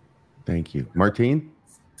 Thank you. Martine?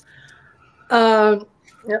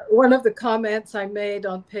 One of the comments I made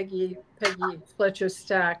on Peggy Fletcher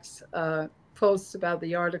Stack's posts about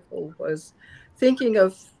the article was thinking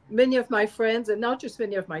of many of my friends, and not just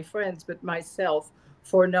many of my friends, but myself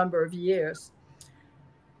for a number of years.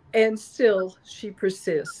 And still she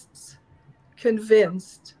persists,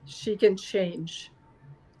 convinced she can change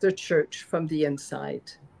the church from the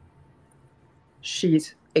inside.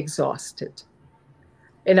 She's exhausted.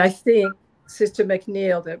 And I think Sister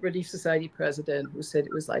McNeil, that Relief Society president, who said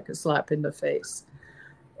it was like a slap in the face,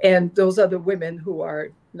 and those other women who are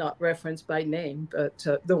not referenced by name, but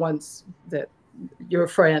the ones that your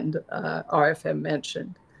friend RFM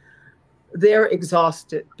mentioned, they're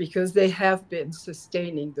exhausted because they have been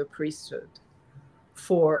sustaining the priesthood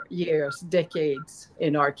for years, decades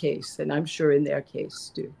in our case, and I'm sure in their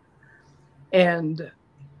case too. And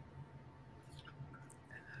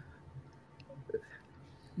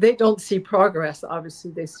they don't see progress.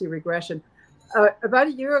 Obviously, they see regression. About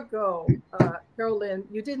a year ago, Carolyn,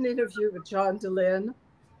 you did an interview with John DeLynn.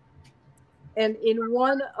 And in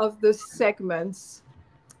one of the segments,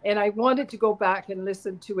 and I wanted to go back and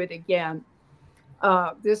listen to it again,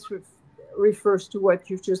 this refers to what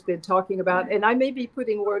you've just been talking about. And I may be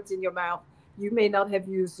putting words in your mouth. You may not have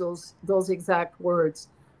used those exact words,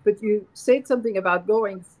 but you said something about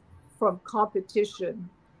going from competition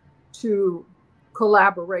to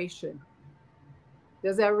collaboration.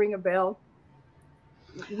 Does that ring a bell?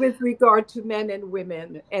 With regard to men and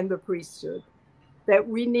women and the priesthood, that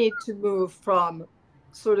we need to move from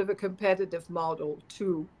sort of a competitive model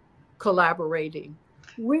to collaborating,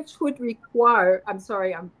 which would require, I'm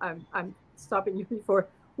sorry, I'm stopping you before,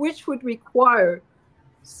 which would require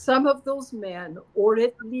some of those men, or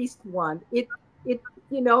at least one, it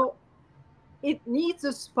needs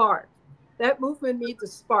a spark. That movement needs a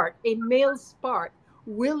spark, a male spark,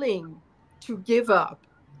 willing to give up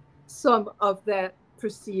some of that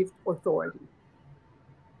perceived authority.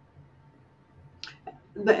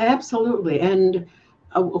 Absolutely. And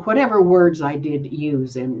whatever words I did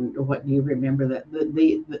use, and what you remember, that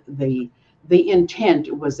the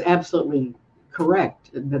intent was absolutely correct,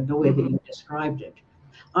 the way that you described it.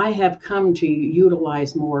 I have come to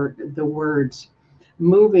utilize more the words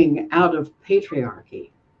moving out of patriarchy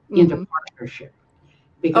into partnership,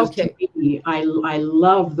 because to me, I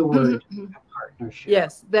love the word partnership.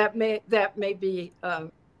 Yes, that may be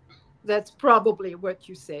That's probably what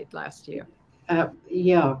you said last year.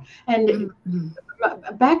 Yeah, and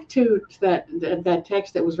back to that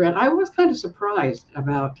text that was read, I was kind of surprised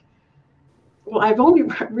about. Well, I've only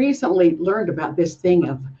recently learned about this thing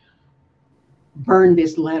of burn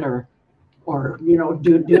this letter, or do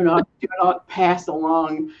not pass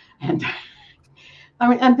along, and I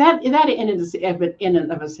mean, and that in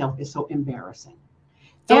and of itself is so embarrassing.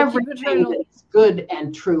 Don't keep it Everything journal. that's good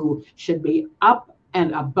and true should be up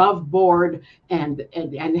and above board, and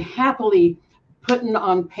happily put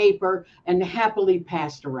on paper and happily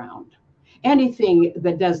passed around. Anything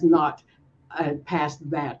that does not pass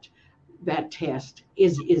that test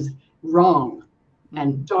is wrong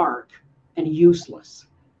and dark and useless.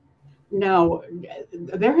 Now,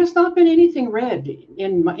 there has not been anything read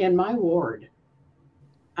in my ward.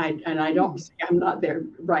 I don't. I'm not there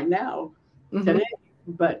right now today,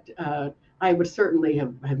 but I would certainly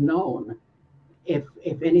have known if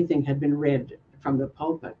anything had been read from the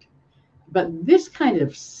pulpit. But this kind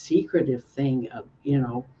of secretive thing of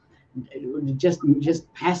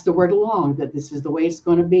just pass the word along that this is the way it's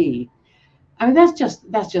going to be. I mean, that's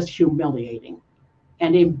just humiliating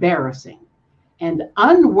and embarrassing and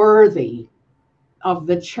unworthy of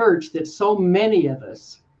the church that so many of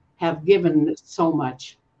us have given so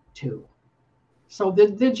much to. So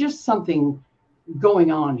there's just something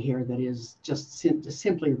going on here that is just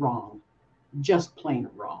simply wrong, just plain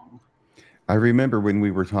wrong. I remember when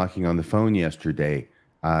we were talking on the phone yesterday,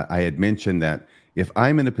 I had mentioned that if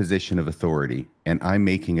I'm in a position of authority and I'm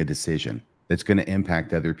making a decision that's going to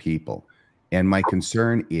impact other people, and my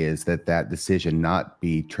concern is that decision not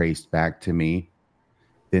be traced back to me,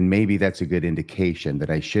 then maybe that's a good indication that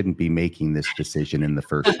I shouldn't be making this decision in the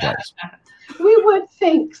first place. We would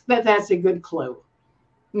think that that's a good clue.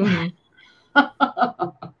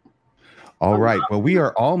 All right. Well, we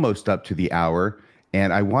are almost up to the hour,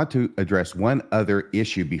 and I want to address one other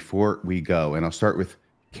issue before we go. And I'll start with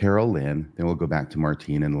Carol Lynn, then we'll go back to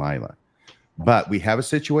Martine and Lila. But we have a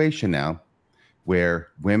situation now where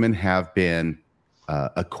women have been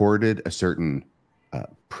accorded a certain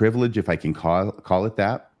privilege, if I can call it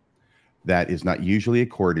that is not usually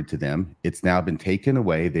accorded to them. It's now been taken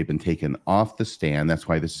away. They've been taken off the stand. That's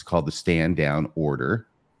why this is called the stand down order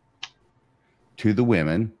to the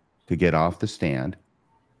women to get off the stand.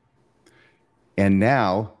 And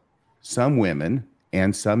now some women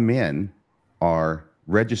and some men are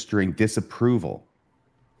registering disapproval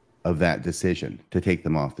of that decision to take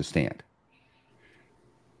them off the stand.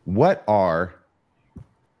 What are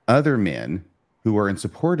other men who are in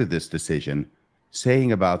support of this decision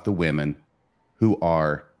saying about the women who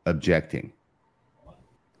are objecting?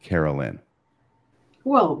 Carolyn.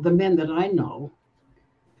 Well, the men that I know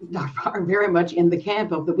are very much in the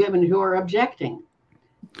camp of the women who are objecting.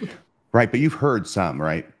 Right, but you've heard some,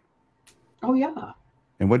 right? Oh, yeah.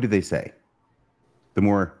 And what do they say? The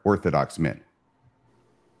more orthodox men.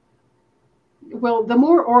 Well, the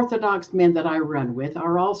more orthodox men that I run with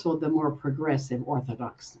are also the more progressive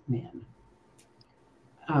orthodox men.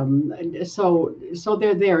 So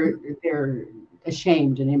they're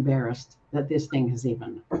ashamed and embarrassed that this thing has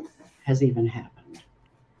even happened.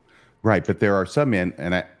 Right, but there are some men,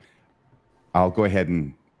 and I'll go ahead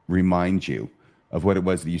and remind you of what it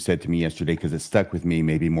was that you said to me yesterday, because it stuck with me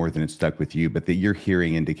maybe more than it stuck with you, but that you're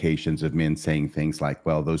hearing indications of men saying things like,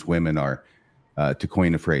 well, those women are, to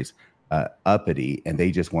coin a phrase, uppity, and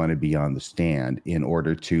they just want to be on the stand in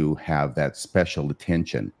order to have that special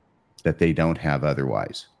attention that they don't have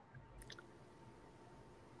otherwise.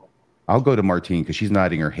 I'll go to Martine because she's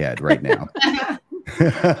nodding her head right now.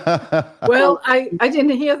 Well, I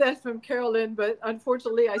didn't hear that from Carolyn, but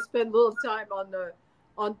unfortunately I spent a little time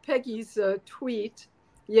on Peggy's tweet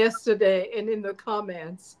yesterday and in the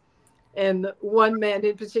comments. And one man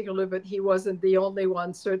in particular, but he wasn't the only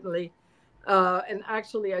one, certainly. And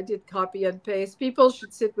actually, I did copy and paste. People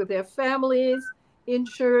should sit with their families in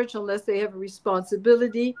church unless they have a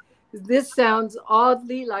responsibility. This sounds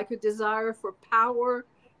oddly like a desire for power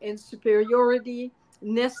and superiority,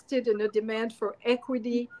 nested in a demand for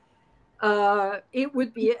equity. It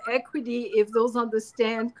would be equity if those on the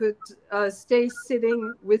stand could stay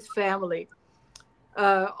sitting with family.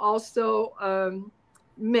 Also,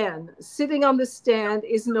 men sitting on the stand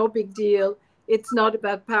is no big deal. It's not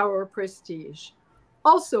about power or prestige.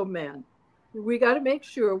 Also, men, we got to make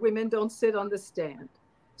sure women don't sit on the stand.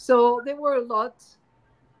 So there were a lot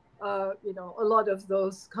of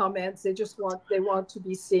those comments. They want to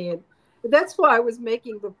be seen. That's why I was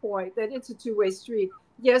making the point that it's a two-way street.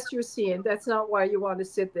 Yes, you're seen. That's not why you want to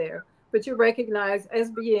sit there, but you're recognized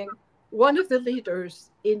as being one of the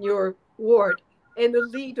leaders in your ward, and the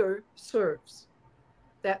leader serves.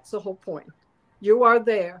 That's the whole point. You are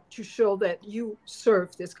there to show that you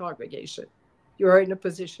serve this congregation. You are in a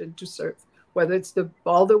position to serve, whether it's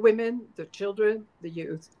all the women, the children, the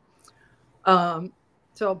youth.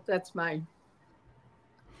 So that's mine.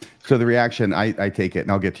 So the reaction, I take it,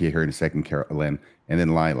 and I'll get to you here in a second, Carolyn, and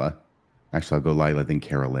then Lila. Actually, I'll go Lila, then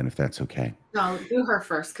Carolyn, if that's okay. No, do her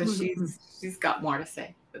first, because she's got more to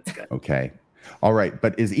say. That's good. Okay. All right.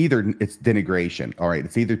 But it's denigration. All right.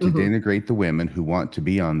 It's either to denigrate the women who want to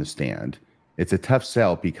be on the stand. It's a tough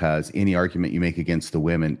sell because any argument you make against the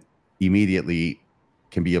women immediately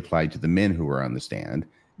can be applied to the men who are on the stand.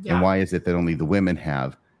 Yeah. And why is it that only the women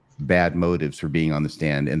have bad motives for being on the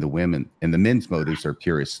stand, and the men's motives are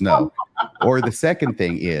pure as snow? Or the second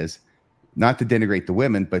thing is not to denigrate the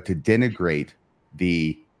women, but to denigrate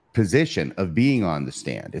the position of being on the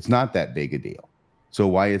stand. It's not that big a deal. So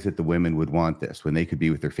why is it the women would want this when they could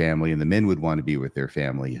be with their family, and the men would want to be with their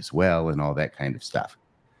family as well, and all that kind of stuff?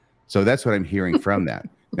 So that's what I'm hearing from that.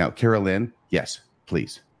 Now, Carolyn, yes,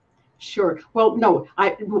 please. Sure. Well, no,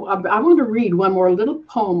 I want to read one more little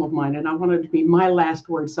poem of mine, and I want it to be my last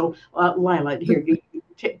word. So, Lila, here,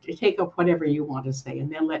 take up whatever you want to say, and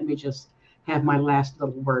then let me just have my last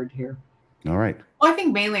little word here. All right. Well, I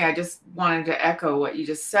think mainly I just wanted to echo what you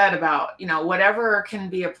just said about, whatever can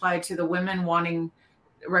be applied to the women wanting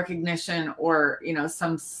recognition, or,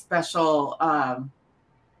 some special,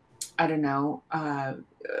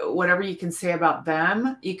 whatever you can say about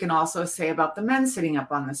them, you can also say about the men sitting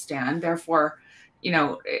up on the stand. Therefore,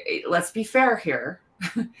 let's be fair here.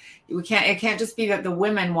 It can't just be that the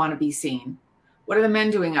women want to be seen. What are the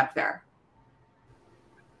men doing up there?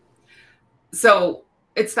 So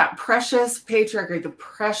it's that precious patriarchy, the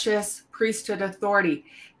precious priesthood authority.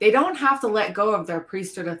 They don't have to let go of their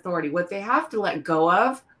priesthood authority. What they have to let go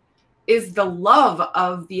of is the love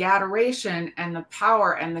of the adoration and the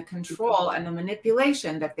power and the control and the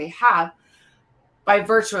manipulation that they have by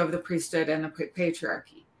virtue of the priesthood and the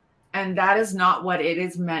patriarchy. And that is not what it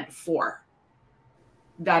is meant for.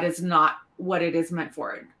 That is not what it is meant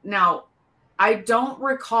for. Now, I don't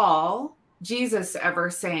recall Jesus ever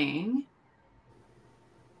saying,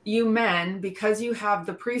 you men, because you have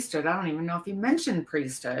the priesthood. I don't even know if he mentioned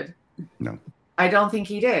priesthood. No. I don't think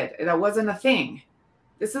he did. That wasn't a thing.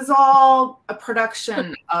 This is all a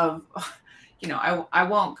production of, I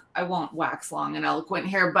won't wax long and eloquent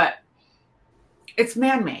here, but it's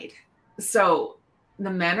man-made. So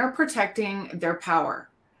the men are protecting their power.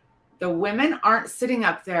 The women aren't sitting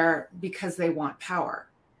up there because they want power.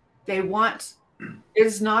 It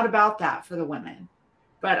is not about that for the women,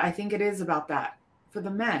 but I think it is about that for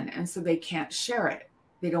the men. And so they can't share it.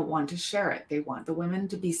 They don't want to share it. They want the women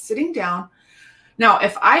to be sitting down. Now,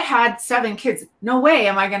 if I had 7 kids, no way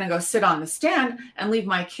am I going to go sit on the stand and leave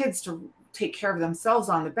my kids to take care of themselves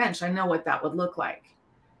on the bench. I know what that would look like.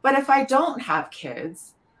 But if I don't have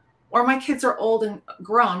kids, or my kids are old and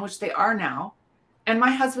grown, which they are now, and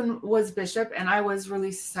my husband was bishop and I was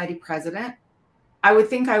Relief Society president, I would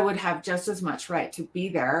think I would have just as much right to be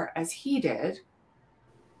there as he did.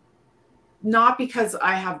 Not because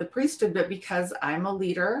I have the priesthood, but because I'm a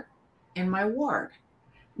leader in my ward.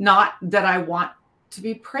 Not that I want to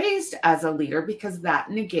be praised as a leader, because that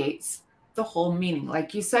negates the whole meaning.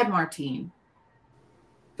 Like you said, Martine,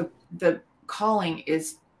 the calling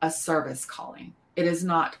is a service calling. It is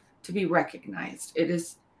not to be recognized. It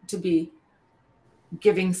is to be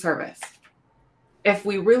giving service. If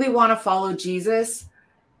we really want to follow Jesus,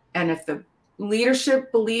 and if the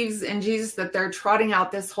leadership believes in Jesus, that they're trotting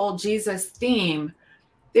out this whole Jesus theme,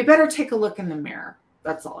 they better take a look in the mirror.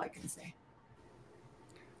 That's all I can say.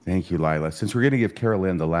 Thank you, Lila. Since we're going to give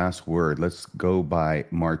Carolyn the last word, let's go by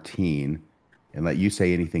Martine and let you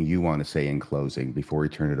say anything you want to say in closing before we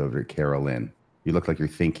turn it over to Carolyn. You look like you're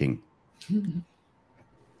thinking.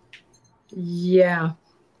 Yeah.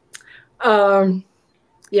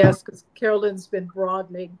 Yes, because Carolyn's been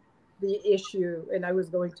broadening the issue, and I was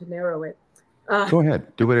going to narrow it. Go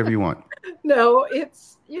ahead. Do whatever you want. No,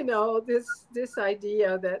 it's, this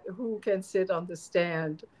idea that who can sit on the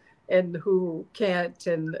stand and who can't.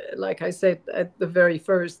 And like I said at the very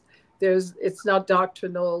first, it's not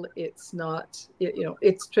doctrinal. It's not,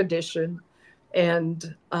 it's tradition.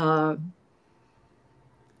 And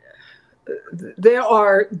there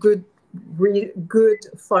are good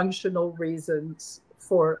functional reasons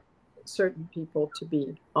for certain people to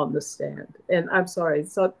be on the stand. And I'm sorry,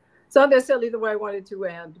 it's not necessarily the way I wanted to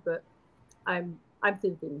end, but I'm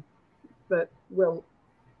thinking. But we'll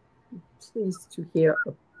pleased to hear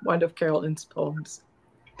one of Carolyn's poems.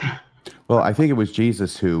 Well, I think it was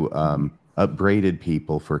Jesus who upbraided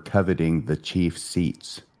people for coveting the chief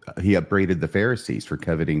seats he upbraided the Pharisees for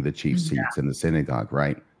coveting the chief seats in the synagogue,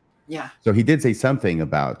 right? Yeah. So he did say something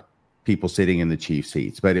about people sitting in the chief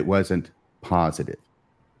seats, but it wasn't positive.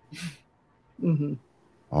 Mm-hmm.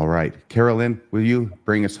 All right. Carolyn, will you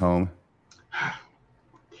bring us home?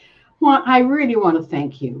 Well, I really want to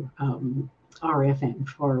thank you, RFM,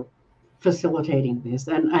 for facilitating this,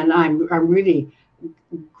 and I'm really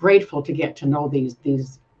grateful to get to know these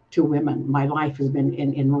two women. My life has been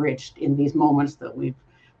enriched in these moments that we've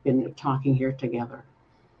been talking here together.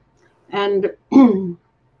 And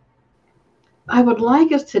I would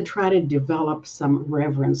like us to try to develop some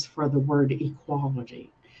reverence for the word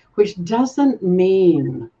equality, which doesn't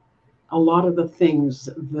mean a lot of the things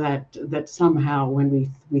that somehow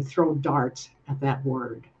when we throw darts at that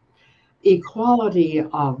word. Equality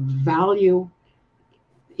of value,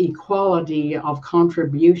 equality of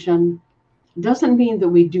contribution, doesn't mean that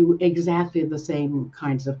we do exactly the same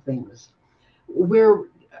kinds of things. We're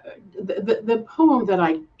the poem that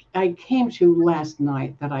I came to last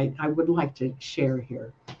night that I would like to share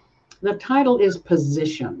here. The title is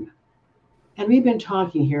Position. And we've been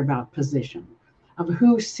talking here about position, of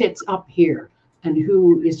who sits up here and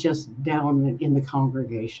who is just down in the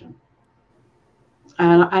congregation.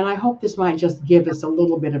 And I hope this might just give us a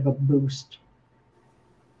little bit of a boost.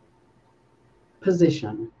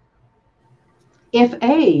 Position. If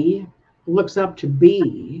A looks up to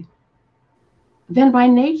B, then by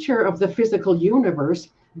nature of the physical universe,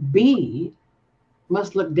 B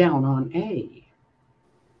must look down on A.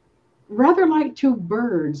 Rather like two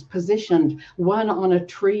birds positioned, one on a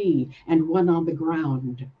tree and one on the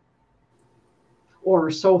ground.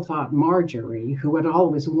 Or so thought Marjorie, who had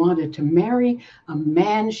always wanted to marry a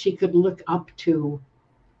man she could look up to,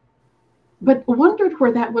 but wondered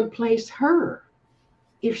where that would place her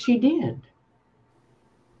if she did.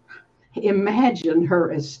 Imagine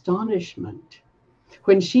her astonishment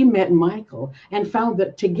when she met Michael and found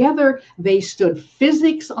that together they stood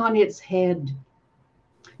physics on its head.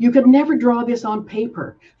 You could never draw this on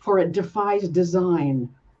paper, for it defies design.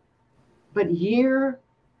 But year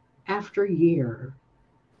after year,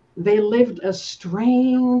 they lived a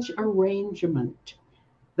strange arrangement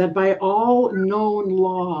that by all known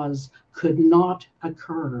laws could not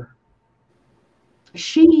occur.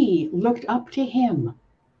 She looked up to him,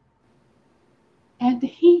 and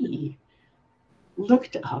he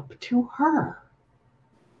looked up to her.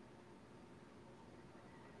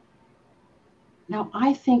 Now,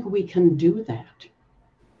 I think we can do that.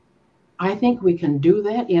 I think we can do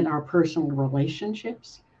that in our personal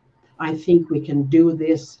relationships. I think we can do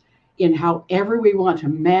this in however we want to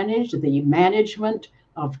manage the management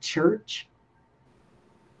of church.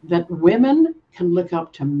 That women can look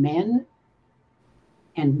up to men,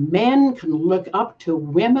 and men can look up to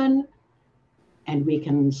women, and we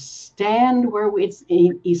can stand where it's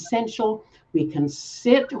essential. We can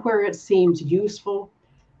sit where it seems useful,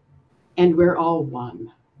 and we're all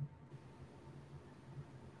one.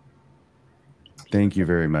 Thank you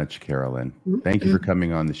very much, Carolyn. Thank you for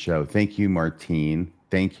coming on the show. Thank you, Martine.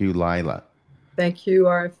 Thank you, Lila. Thank you,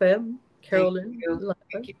 RFM, Carolyn.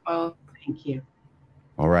 Thank you both. Thank you.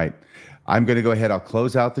 All right. I'm going to go ahead. I'll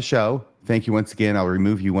close out the show. Thank you once again. I'll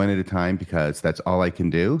remove you one at a time because that's all I can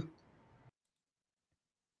do.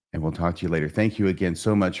 And we'll talk to you later. Thank you again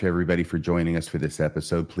so much, everybody, for joining us for this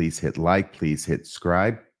episode. Please hit like. Please hit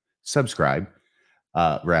subscribe,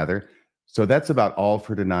 rather. So that's about all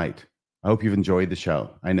for tonight. I hope you've enjoyed the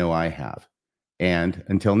show. I know I have. And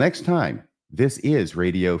until next time, this is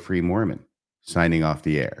Radio Free Mormon, signing off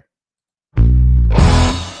the air.